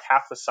 They're just like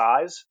half the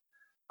size.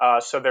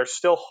 So they're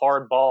still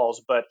hard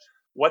balls, but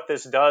what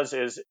this does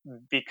is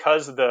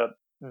because the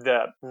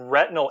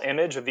retinal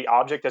image of the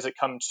object as it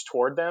comes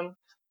toward them,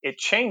 it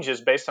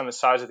changes based on the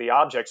size of the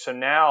object. So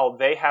now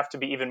they have to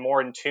be even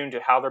more in tune to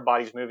how their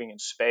body's moving in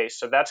space.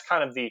 So that's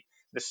kind of the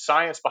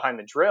science behind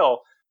the drill,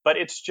 but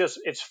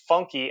it's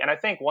funky. And I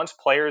think once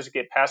players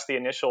get past the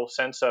initial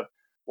sense of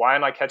why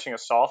am I catching a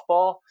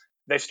softball,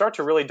 they start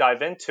to really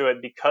dive into it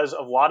because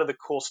a lot of the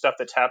cool stuff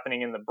that's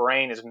happening in the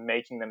brain is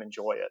making them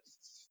enjoy it.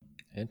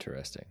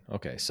 Interesting.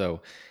 Okay.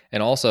 So,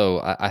 and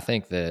also, I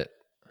think that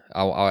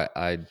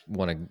I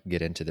want to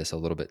get into this a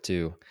little bit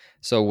too.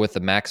 So, with the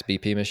Max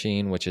BP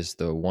machine, which is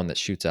the one that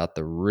shoots out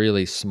the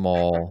really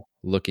small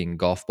looking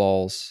golf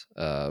balls,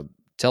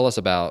 tell us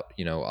about,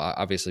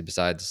 obviously,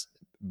 besides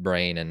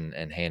brain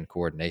and hand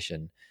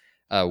coordination,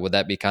 would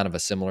that be kind of a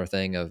similar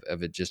thing of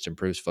it just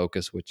improves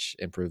focus, which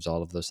improves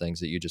all of those things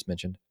that you just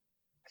mentioned?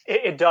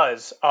 It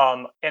does,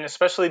 and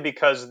especially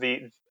because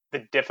the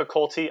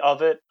difficulty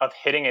of it, of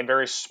hitting a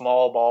very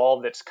small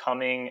ball that's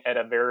coming at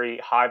a very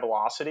high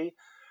velocity.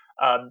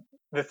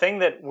 The thing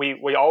that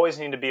we always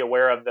need to be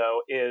aware of,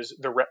 though, is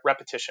the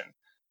repetition.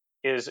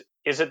 Is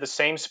it the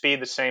same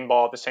speed, the same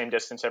ball at the same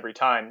distance every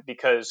time?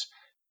 Because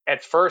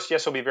at first,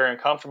 yes, it'll be very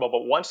uncomfortable,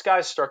 but once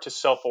guys start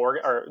to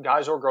or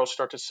guys or girls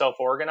start to self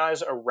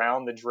organize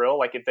around the drill,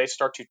 like if they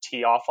start to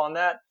tee off on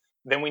that,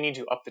 then we need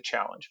to up the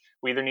challenge.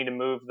 We either need to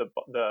move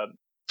the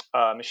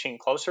machine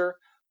closer,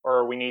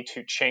 or we need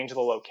to change the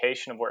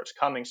location of where it's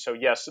coming. So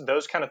yes,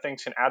 those kind of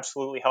things can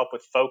absolutely help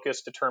with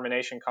focus,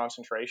 determination,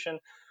 concentration.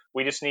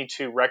 We just need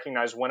to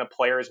recognize when a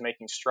player is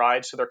making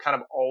strides, so they're kind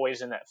of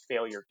always in that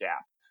failure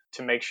gap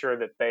to make sure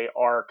that they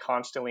are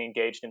constantly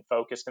engaged and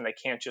focused and they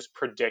can't just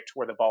predict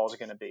where the ball is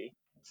going to be.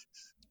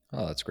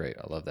 Oh, that's great.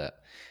 I love that.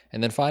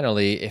 And then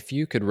finally, if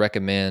you could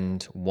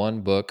recommend one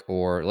book,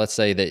 or let's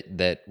say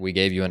that we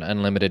gave you an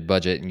unlimited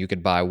budget and you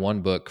could buy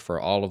one book for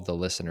all of the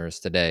listeners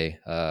today,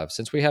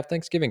 since we have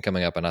Thanksgiving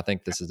coming up, and I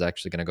think this is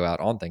actually going to go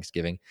out on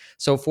Thanksgiving.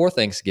 So for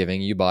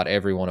Thanksgiving, you bought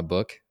everyone a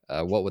book.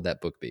 What would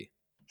that book be?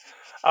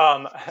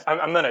 I'm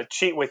going to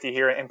cheat with you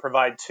here and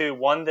provide two.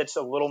 One that's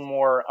a little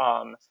more,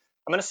 I'm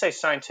going to say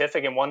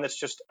scientific, and one that's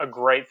just a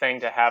great thing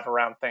to have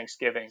around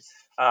Thanksgiving.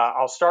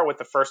 I'll start with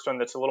the first one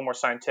that's a little more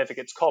scientific.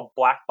 It's called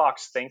Black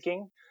Box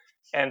Thinking.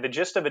 And the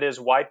gist of it is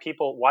why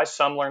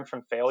some learn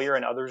from failure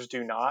and others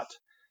do not.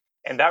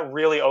 And that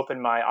really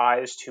opened my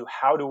eyes to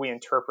how do we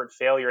interpret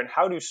failure and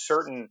how do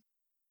certain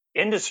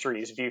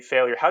industries view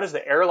failure? How does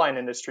the airline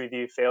industry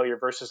view failure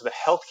versus the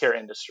healthcare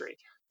industry?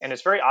 And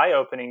it's very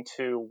eye-opening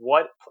to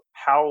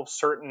how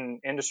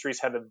certain industries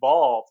have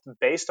evolved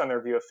based on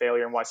their view of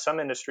failure and why some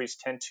industries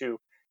tend to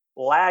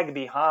lag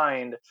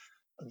behind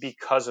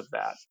because of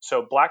that.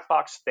 So black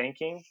box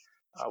thinking,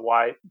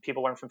 why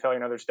people learn from failure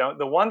and others don't.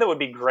 The one that would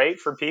be great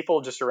for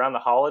people just around the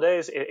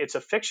holidays, it's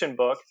a fiction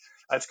book.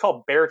 It's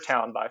called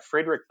Beartown by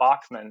Friedrich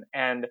Bachmann.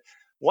 And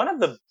one of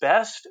the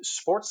best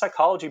sports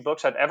psychology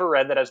books I've ever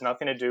read that has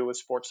nothing to do with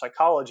sports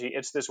psychology.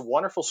 It's this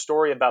wonderful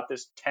story about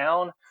this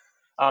town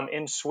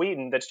in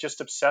Sweden that's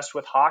just obsessed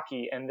with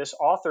hockey. And this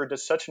author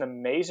does such an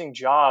amazing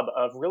job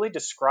of really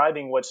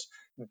describing what's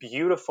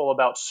beautiful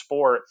about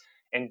sport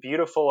and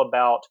beautiful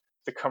about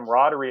the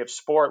camaraderie of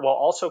sport while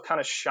also kind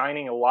of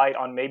shining a light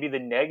on maybe the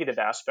negative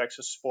aspects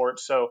of sport.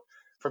 So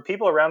for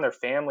people around their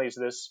families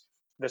this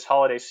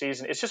holiday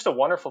season, it's just a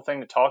wonderful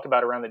thing to talk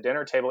about around the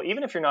dinner table.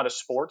 Even if you're not a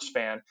sports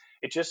fan,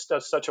 it just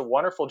does such a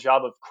wonderful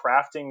job of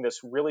crafting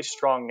this really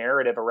strong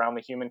narrative around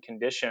the human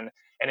condition,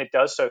 and it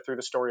does so through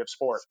the story of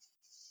sport.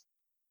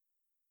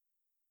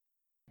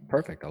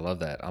 Perfect. I love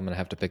that. I'm going to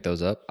have to pick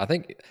those up. I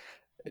think,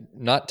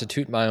 not to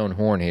toot my own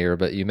horn here,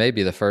 but you may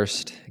be the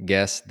first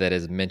guest that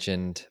has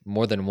mentioned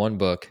more than one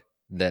book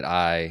that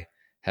I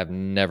have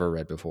never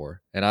read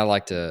before. And I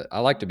like to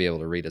be able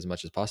to read as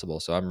much as possible.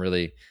 So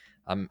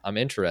I'm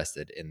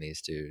interested in these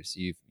two. So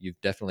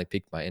you've definitely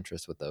piqued my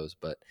interest with those.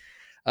 But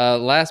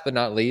last but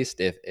not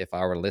least, if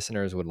our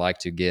listeners would like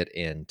to get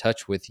in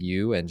touch with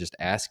you and just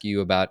ask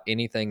you about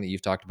anything that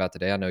you've talked about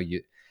today, I know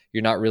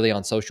you're not really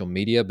on social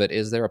media, but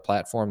is there a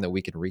platform that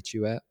we can reach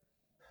you at?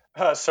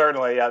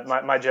 Certainly,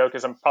 yeah. My joke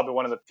is I'm probably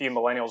one of the few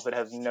millennials that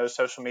has no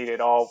social media at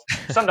all.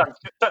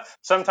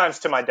 Sometimes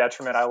to my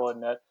detriment, I will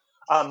admit.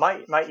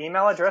 My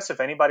email address,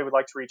 if anybody would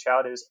like to reach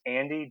out, is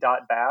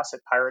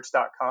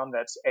andy.bass@pirates.com.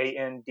 That's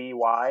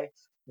ANDY.BASS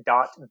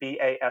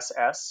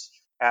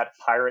at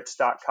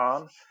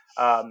pirates.com.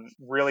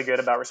 Really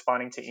good about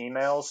responding to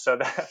emails. So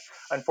that,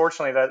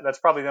 unfortunately, that's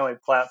probably the only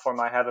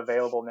platform I have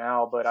available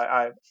now.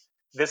 But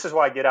this is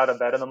why I get out of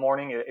bed in the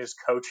morning is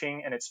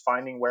coaching, and it's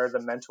finding where the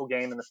mental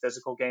game and the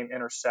physical game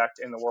intersect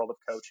in the world of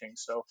coaching.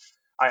 So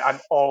I'm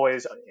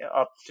always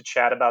up to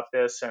chat about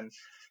this. And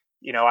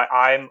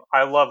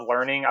I love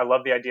learning. I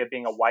love the idea of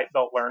being a white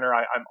belt learner.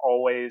 I'm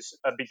always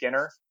a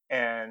beginner,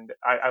 and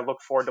I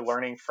look forward to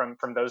learning from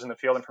those in the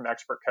field and from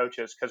expert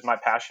coaches, because my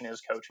passion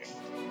is coaching.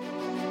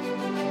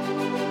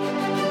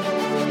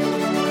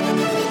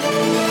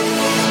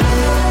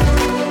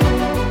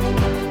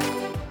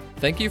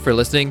 Thank you for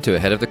listening to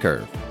Ahead of the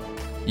Curve.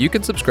 You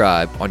can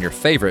subscribe on your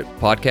favorite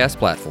podcast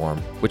platform,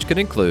 which could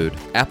include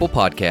Apple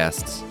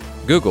Podcasts,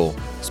 Google,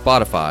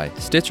 Spotify,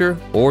 Stitcher,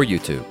 or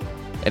YouTube.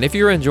 And if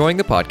you're enjoying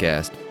the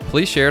podcast,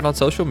 please share it on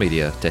social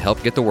media to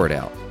help get the word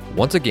out.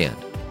 Once again,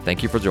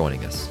 thank you for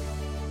joining us.